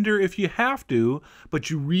blender if you have to, but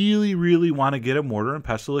you really, really want to get a mortar and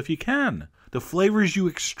pestle if you can. The flavors you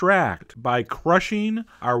extract by crushing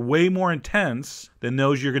are way more intense than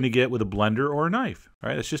those you're going to get with a blender or a knife. All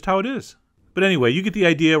right, that's just how it is. But anyway, you get the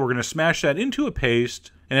idea. We're going to smash that into a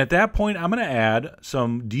paste. And at that point, I'm going to add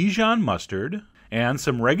some Dijon mustard and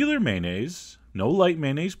some regular mayonnaise. No light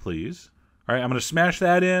mayonnaise, please. All right, I'm going to smash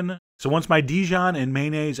that in. So once my Dijon and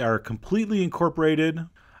mayonnaise are completely incorporated, I'm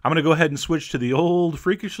going to go ahead and switch to the old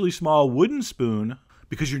freakishly small wooden spoon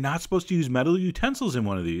because you're not supposed to use metal utensils in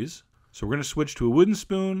one of these. So we're going to switch to a wooden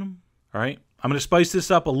spoon. All right, I'm going to spice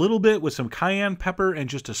this up a little bit with some cayenne pepper and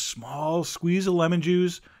just a small squeeze of lemon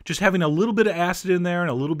juice. Just having a little bit of acid in there and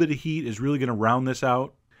a little bit of heat is really going to round this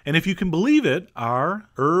out. And if you can believe it, our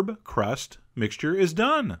herb crust mixture is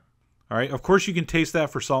done. All right, of course you can taste that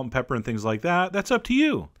for salt and pepper and things like that. That's up to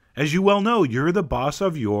you. As you well know, you're the boss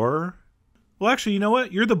of your... Well, actually, you know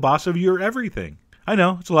what? You're the boss of your everything. I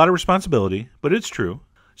know, it's a lot of responsibility, but it's true.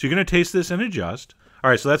 So you're going to taste this and adjust. All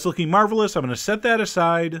right, so that's looking marvelous. I'm going to set that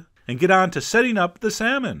aside and get on to setting up the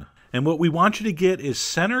salmon. And what we want you to get is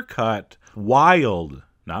center cut, wild,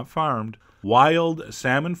 not farmed, wild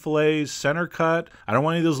salmon fillets, center cut. I don't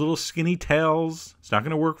want any of those little skinny tails. It's not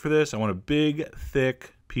going to work for this. I want a big,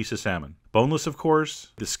 thick piece of salmon. Boneless, of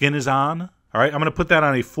course. The skin is on. All right, I'm going to put that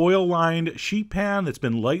on a foil-lined sheet pan that's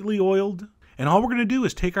been lightly oiled. And all we're going to do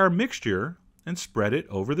is take our mixture and spread it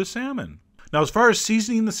over the salmon. Now, as far as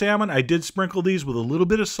seasoning the salmon, I did sprinkle these with a little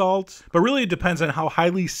bit of salt, but really it depends on how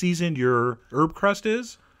highly seasoned your herb crust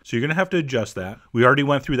is. So you're going to have to adjust that. We already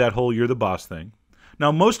went through that whole you're the boss thing.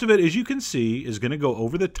 Now, most of it, as you can see, is going to go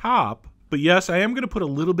over the top. But yes, I am going to put a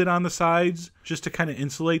little bit on the sides just to kind of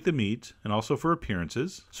insulate the meat and also for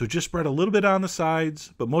appearances. So just spread a little bit on the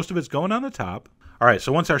sides, but most of it's going on the top. All right,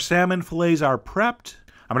 so once our salmon fillets are prepped,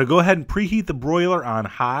 I'm going to go ahead and preheat the broiler on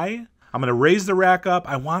high. I'm going to raise the rack up.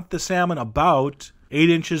 I want the salmon about 8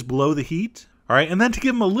 inches below the heat. All right, and then to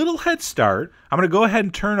give them a little head start, I'm going to go ahead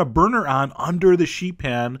and turn a burner on under the sheet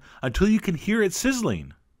pan until you can hear it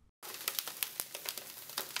sizzling.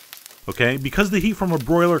 Okay, because the heat from a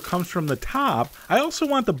broiler comes from the top, I also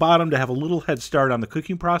want the bottom to have a little head start on the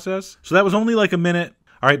cooking process. So that was only like a minute.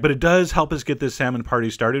 All right, but it does help us get this salmon party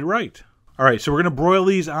started right. All right, so we're going to broil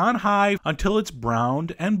these on high until it's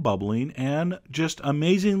browned and bubbling and just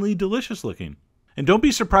amazingly delicious looking. And don't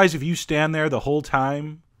be surprised if you stand there the whole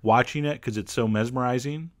time watching it because it's so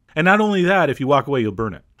mesmerizing. And not only that, if you walk away, you'll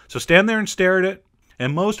burn it. So stand there and stare at it.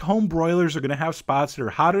 And most home broilers are going to have spots that are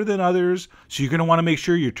hotter than others, so you're going to want to make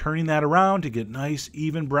sure you're turning that around to get nice,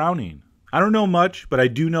 even browning. I don't know much, but I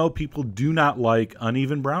do know people do not like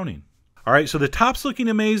uneven browning. All right, so the top's looking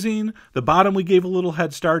amazing. The bottom we gave a little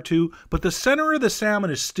head start to, but the center of the salmon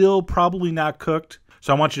is still probably not cooked.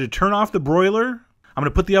 So I want you to turn off the broiler. I'm going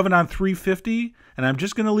to put the oven on 350, and I'm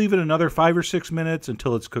just going to leave it another 5 or 6 minutes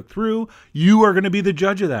until it's cooked through. You are going to be the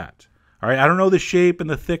judge of that. All right, I don't know the shape and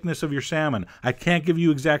the thickness of your salmon. I can't give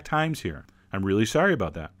you exact times here. I'm really sorry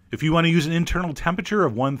about that. If you want to use an internal temperature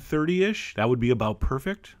of 130-ish, that would be about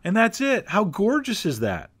perfect. And that's it. How gorgeous is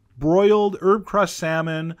that? Broiled herb-crust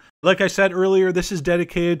salmon. Like I said earlier, this is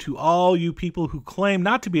dedicated to all you people who claim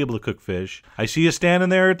not to be able to cook fish. I see you standing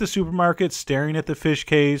there at the supermarket staring at the fish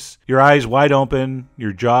case, your eyes wide open,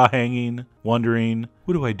 your jaw hanging, wondering,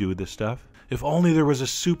 what do I do with this stuff? If only there was a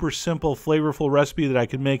super simple, flavorful recipe that I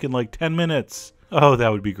could make in like 10 minutes. Oh,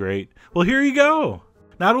 that would be great. Well, here you go.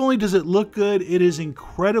 Not only does it look good, it is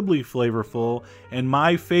incredibly flavorful. And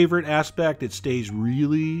my favorite aspect, it stays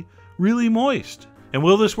really, really moist. And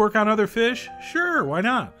will this work on other fish? Sure, why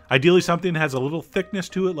not? Ideally, something that has a little thickness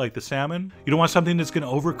to it like the salmon. You don't want something that's going to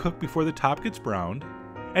overcook before the top gets browned.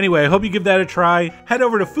 Anyway, I hope you give that a try. Head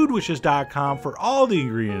over to foodwishes.com for all the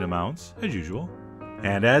ingredient amounts, as usual.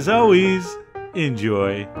 And as always,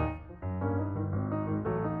 enjoy.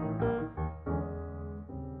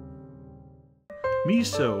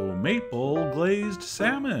 Miso maple glazed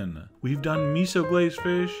salmon. We've done miso glazed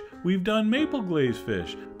fish, we've done maple glazed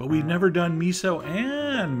fish, but we've never done miso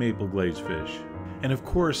and maple glazed fish. And of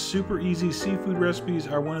course, super easy seafood recipes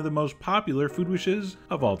are one of the most popular food wishes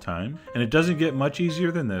of all time, and it doesn't get much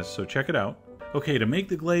easier than this, so check it out. Okay, to make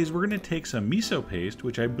the glaze, we're going to take some miso paste,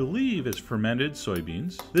 which I believe is fermented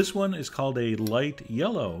soybeans. This one is called a light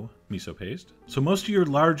yellow miso paste. So most of your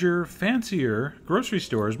larger, fancier grocery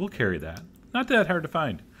stores will carry that. Not that hard to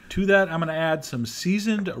find. To that, I'm going to add some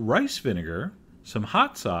seasoned rice vinegar, some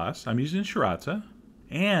hot sauce, I'm using sriracha,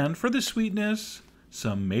 and for the sweetness,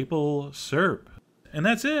 some maple syrup. And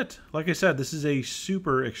that's it. Like I said, this is a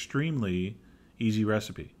super extremely easy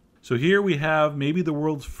recipe. So here we have maybe the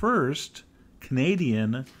world's first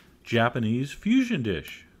Canadian Japanese fusion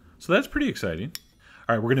dish. So that's pretty exciting.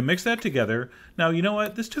 All right, we're gonna mix that together. Now, you know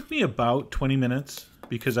what? This took me about 20 minutes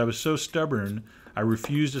because I was so stubborn. I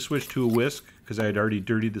refused to switch to a whisk because I had already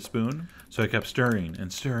dirtied the spoon. So I kept stirring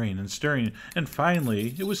and stirring and stirring, and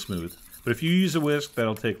finally it was smooth. But if you use a whisk,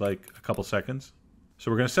 that'll take like a couple seconds. So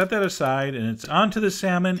we're gonna set that aside, and it's onto the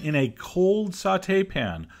salmon in a cold saute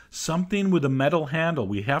pan, something with a metal handle.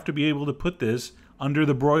 We have to be able to put this under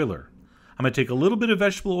the broiler. I'm gonna take a little bit of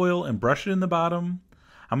vegetable oil and brush it in the bottom.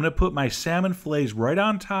 I'm gonna put my salmon fillets right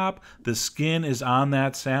on top. The skin is on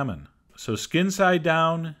that salmon. So skin side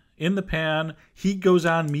down in the pan, heat goes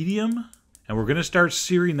on medium, and we're gonna start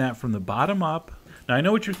searing that from the bottom up. Now I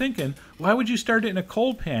know what you're thinking, why would you start it in a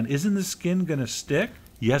cold pan? Isn't the skin gonna stick?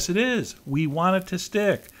 Yes, it is. We want it to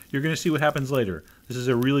stick. You're gonna see what happens later. This is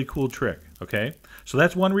a really cool trick, okay? So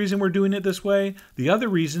that's one reason we're doing it this way. The other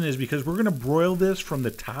reason is because we're gonna broil this from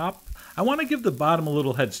the top. I wanna give the bottom a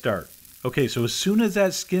little head start. Okay, so as soon as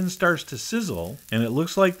that skin starts to sizzle, and it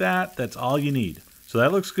looks like that, that's all you need. So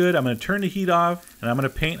that looks good. I'm gonna turn the heat off, and I'm gonna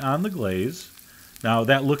paint on the glaze. Now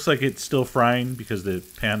that looks like it's still frying because the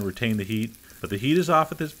pan retained the heat, but the heat is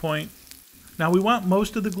off at this point. Now we want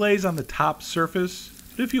most of the glaze on the top surface,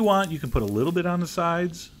 but if you want, you can put a little bit on the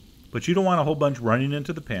sides, but you don't want a whole bunch running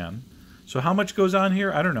into the pan. So how much goes on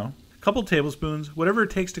here? I don't know. A couple tablespoons, whatever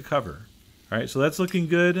it takes to cover. All right, so that's looking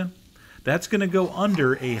good. That's gonna go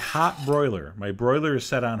under a hot broiler. My broiler is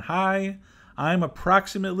set on high. I'm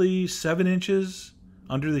approximately 7 inches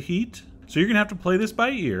under the heat. So you're gonna have to play this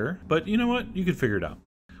by ear, but you know what? You can figure it out.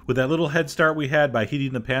 With that little head start we had by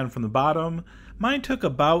heating the pan from the bottom, mine took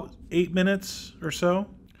about 8 minutes or so.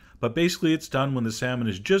 But basically it's done when the salmon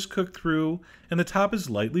is just cooked through and the top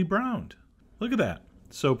is lightly browned. Look at that,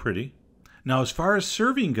 so pretty. Now as far as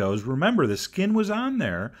serving goes, remember the skin was on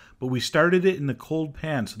there, but we started it in the cold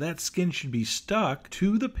pan, so that skin should be stuck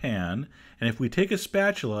to the pan, and if we take a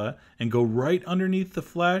spatula and go right underneath the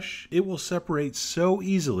flesh, it will separate so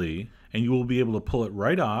easily, and you will be able to pull it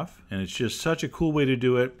right off, and it's just such a cool way to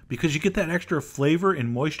do it, because you get that extra flavor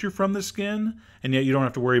and moisture from the skin, and yet you don't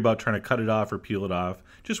have to worry about trying to cut it off or peel it off.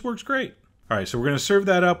 Just works great. All right, so we're gonna serve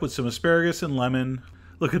that up with some asparagus and lemon.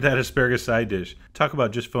 Look at that asparagus side dish. Talk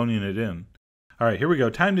about just phoning it in. All right, here we go,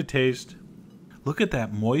 time to taste. Look at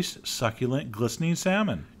that moist, succulent, glistening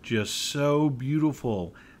salmon. Just so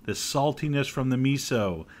beautiful. The saltiness from the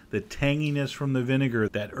miso, the tanginess from the vinegar,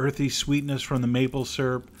 that earthy sweetness from the maple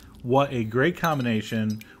syrup. What a great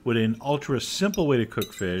combination with an ultra simple way to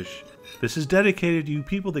cook fish. This is dedicated to you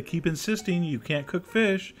people that keep insisting you can't cook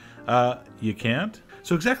fish. You can't?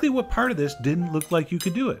 So exactly what part of this didn't look like you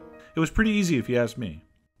could do it? It was pretty easy if you ask me.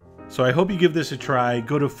 So I hope you give this a try.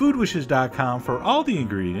 Go to foodwishes.com for all the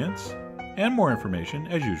ingredients and more information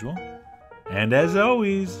as usual. And as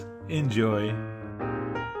always, enjoy.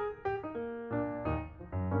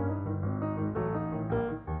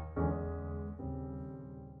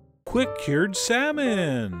 Quick cured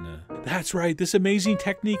salmon. That's right, this amazing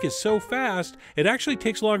technique is so fast, it actually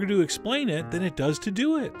takes longer to explain it than it does to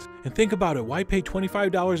do it. And think about it, why pay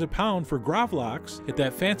 $25 a pound for gravlax at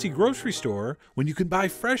that fancy grocery store when you can buy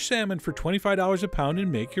fresh salmon for $25 a pound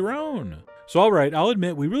and make your own? So alright, I'll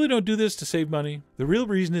admit, we really don't do this to save money. The real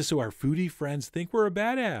reason is so our foodie friends think we're a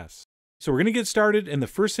badass. So we're gonna get started, and the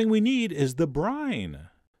first thing we need is the brine.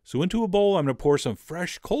 So into a bowl, I'm gonna pour some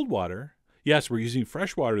fresh cold water. Yes, we're using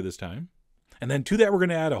fresh water this time. And then to that, we're going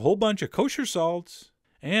to add a whole bunch of kosher salts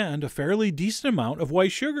and a fairly decent amount of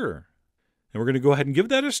white sugar. And we're going to go ahead and give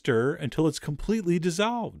that a stir until it's completely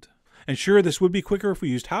dissolved. And sure, this would be quicker if we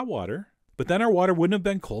used hot water, but then our water wouldn't have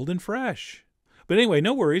been cold and fresh. But anyway,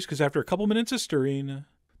 no worries, because after a couple minutes of stirring,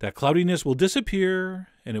 that cloudiness will disappear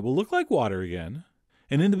and it will look like water again.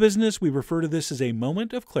 And in the business, we refer to this as a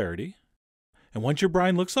moment of clarity. And once your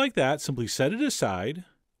brine looks like that, simply set it aside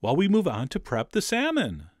while we move on to prep the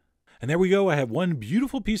salmon. And there we go, I have one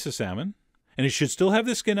beautiful piece of salmon, and it should still have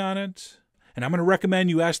the skin on it. And I'm going to recommend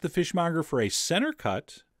you ask the fishmonger for a center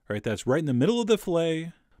cut, right? That's right in the middle of the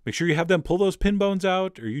fillet. Make sure you have them pull those pin bones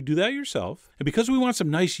out, or you do that yourself. And because we want some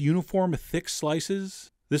nice uniform thick slices,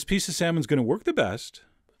 this piece of salmon is going to work the best.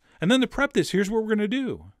 And then to prep this, here's what we're going to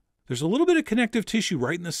do. There's a little bit of connective tissue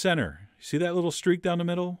right in the center. You see that little streak down the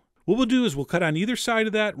middle? What we'll do is we'll cut on either side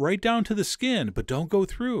of that right down to the skin, but don't go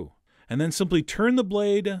through. And then simply turn the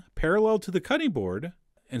blade parallel to the cutting board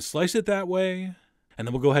and slice it that way. And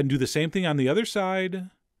then we'll go ahead and do the same thing on the other side,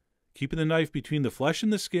 keeping the knife between the flesh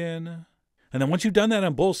and the skin. And then once you've done that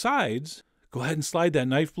on both sides, Go ahead and slide that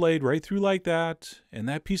knife blade right through like that, and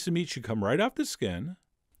that piece of meat should come right off the skin.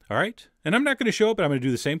 All right, and I'm not going to show it, but I'm going to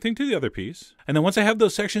do the same thing to the other piece. And then once I have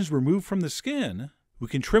those sections removed from the skin, we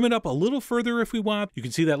can trim it up a little further if we want. You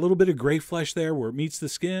can see that little bit of gray flesh there where it meets the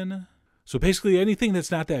skin. So basically anything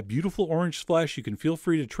that's not that beautiful orange flesh, you can feel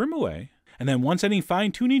free to trim away. And then once any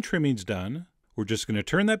fine-tuning trimming's done, we're just going to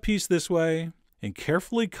turn that piece this way and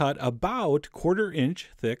carefully cut about 1/4 inch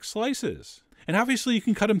thick slices. And obviously you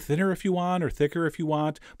can cut them thinner if you want or thicker if you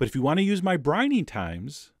want, but if you want to use my brining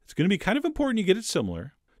times, it's going to be kind of important you get it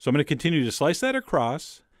similar. So I'm going to continue to slice that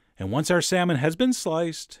across, and once our salmon has been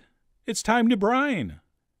sliced, it's time to brine.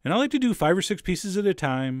 And I like to do 5 or 6 pieces at a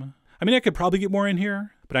time. I mean, I could probably get more in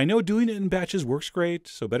here, but I know doing it in batches works great,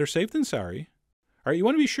 so better safe than sorry. All right, you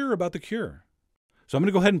want to be sure about the cure. So I'm going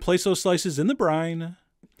to go ahead and place those slices in the brine,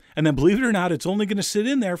 and then believe it or not, it's only going to sit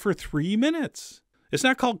in there for 3 minutes. It's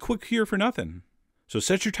not called quick cure for nothing. So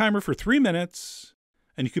set your timer for 3 minutes,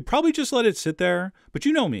 and you could probably just let it sit there, but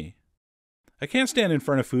you know me. I can't stand in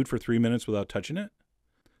front of food for 3 minutes without touching it.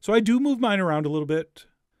 So I do move mine around a little bit.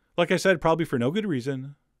 Like I said, probably for no good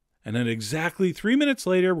reason. And then exactly 3 minutes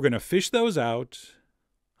later, we're going to fish those out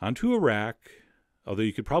onto a rack. Although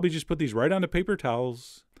you could probably just put these right onto paper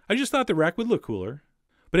towels. I just thought the rack would look cooler.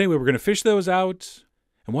 But anyway, we're going to fish those out.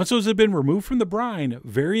 And once those have been removed from the brine,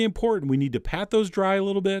 very important, we need to pat those dry a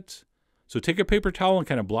little bit. So take a paper towel and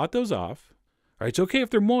kind of blot those off. All right, it's okay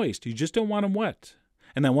if they're moist. You just don't want them wet.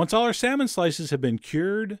 And then once all our salmon slices have been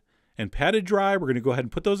cured and patted dry, we're going to go ahead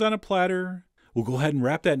and put those on a platter. We'll go ahead and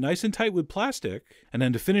wrap that nice and tight with plastic. And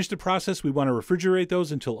then to finish the process, we want to refrigerate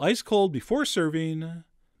those until ice cold before serving.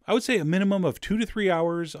 I would say a minimum of 2 to 3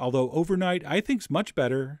 hours, although overnight I think's much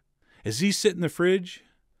better. As these sit in the fridge,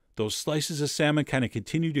 those slices of salmon kind of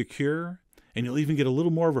continue to cure, and you'll even get a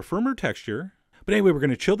little more of a firmer texture. But anyway, we're going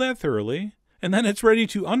to chill that thoroughly, and then it's ready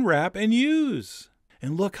to unwrap and use.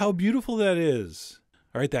 And look how beautiful that is.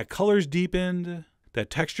 All right, that color's deepened, that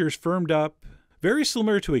texture's firmed up, very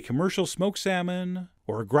similar to a commercial smoked salmon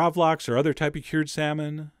or a gravlax or other type of cured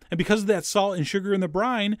salmon. And because of that salt and sugar in the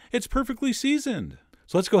brine, it's perfectly seasoned.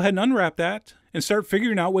 So let's go ahead and unwrap that and start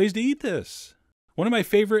figuring out ways to eat this. One of my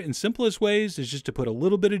favorite and simplest ways is just to put a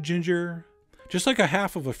little bit of ginger, just like a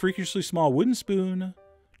half of a freakishly small wooden spoon,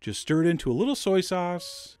 just stir it into a little soy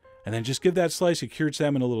sauce, and then just give that slice of cured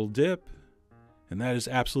salmon a little dip. And that is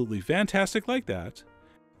absolutely fantastic like that.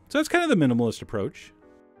 So that's kind of the minimalist approach.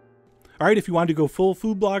 All right, if you wanted to go full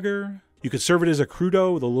food blogger, you could serve it as a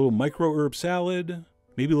crudo with a little micro herb salad,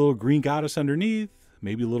 maybe a little green goddess underneath,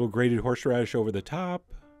 maybe a little grated horseradish over the top.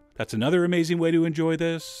 That's another amazing way to enjoy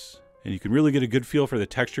this. And you can really get a good feel for the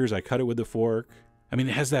textures. I cut it with the fork. I mean,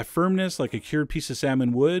 it has that firmness like a cured piece of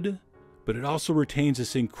salmon would, but it also retains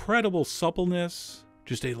this incredible suppleness,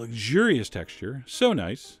 just a luxurious texture. So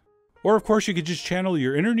nice. Or of course, you could just channel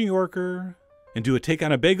your inner New Yorker and do a take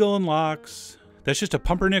on a bagel and lox. That's just a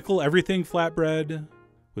pumpernickel everything flatbread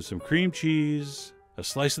with some cream cheese, a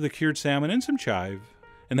slice of the cured salmon, and some chive.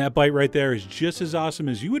 And that bite right there is just as awesome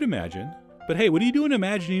as you would imagine. But hey, what are you doing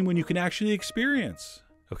imagining when you can actually experience?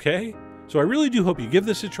 Okay? So I really do hope you give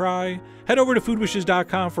this a try. Head over to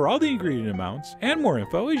foodwishes.com for all the ingredient amounts and more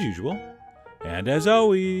info as usual. And as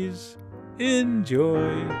always,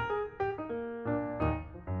 enjoy.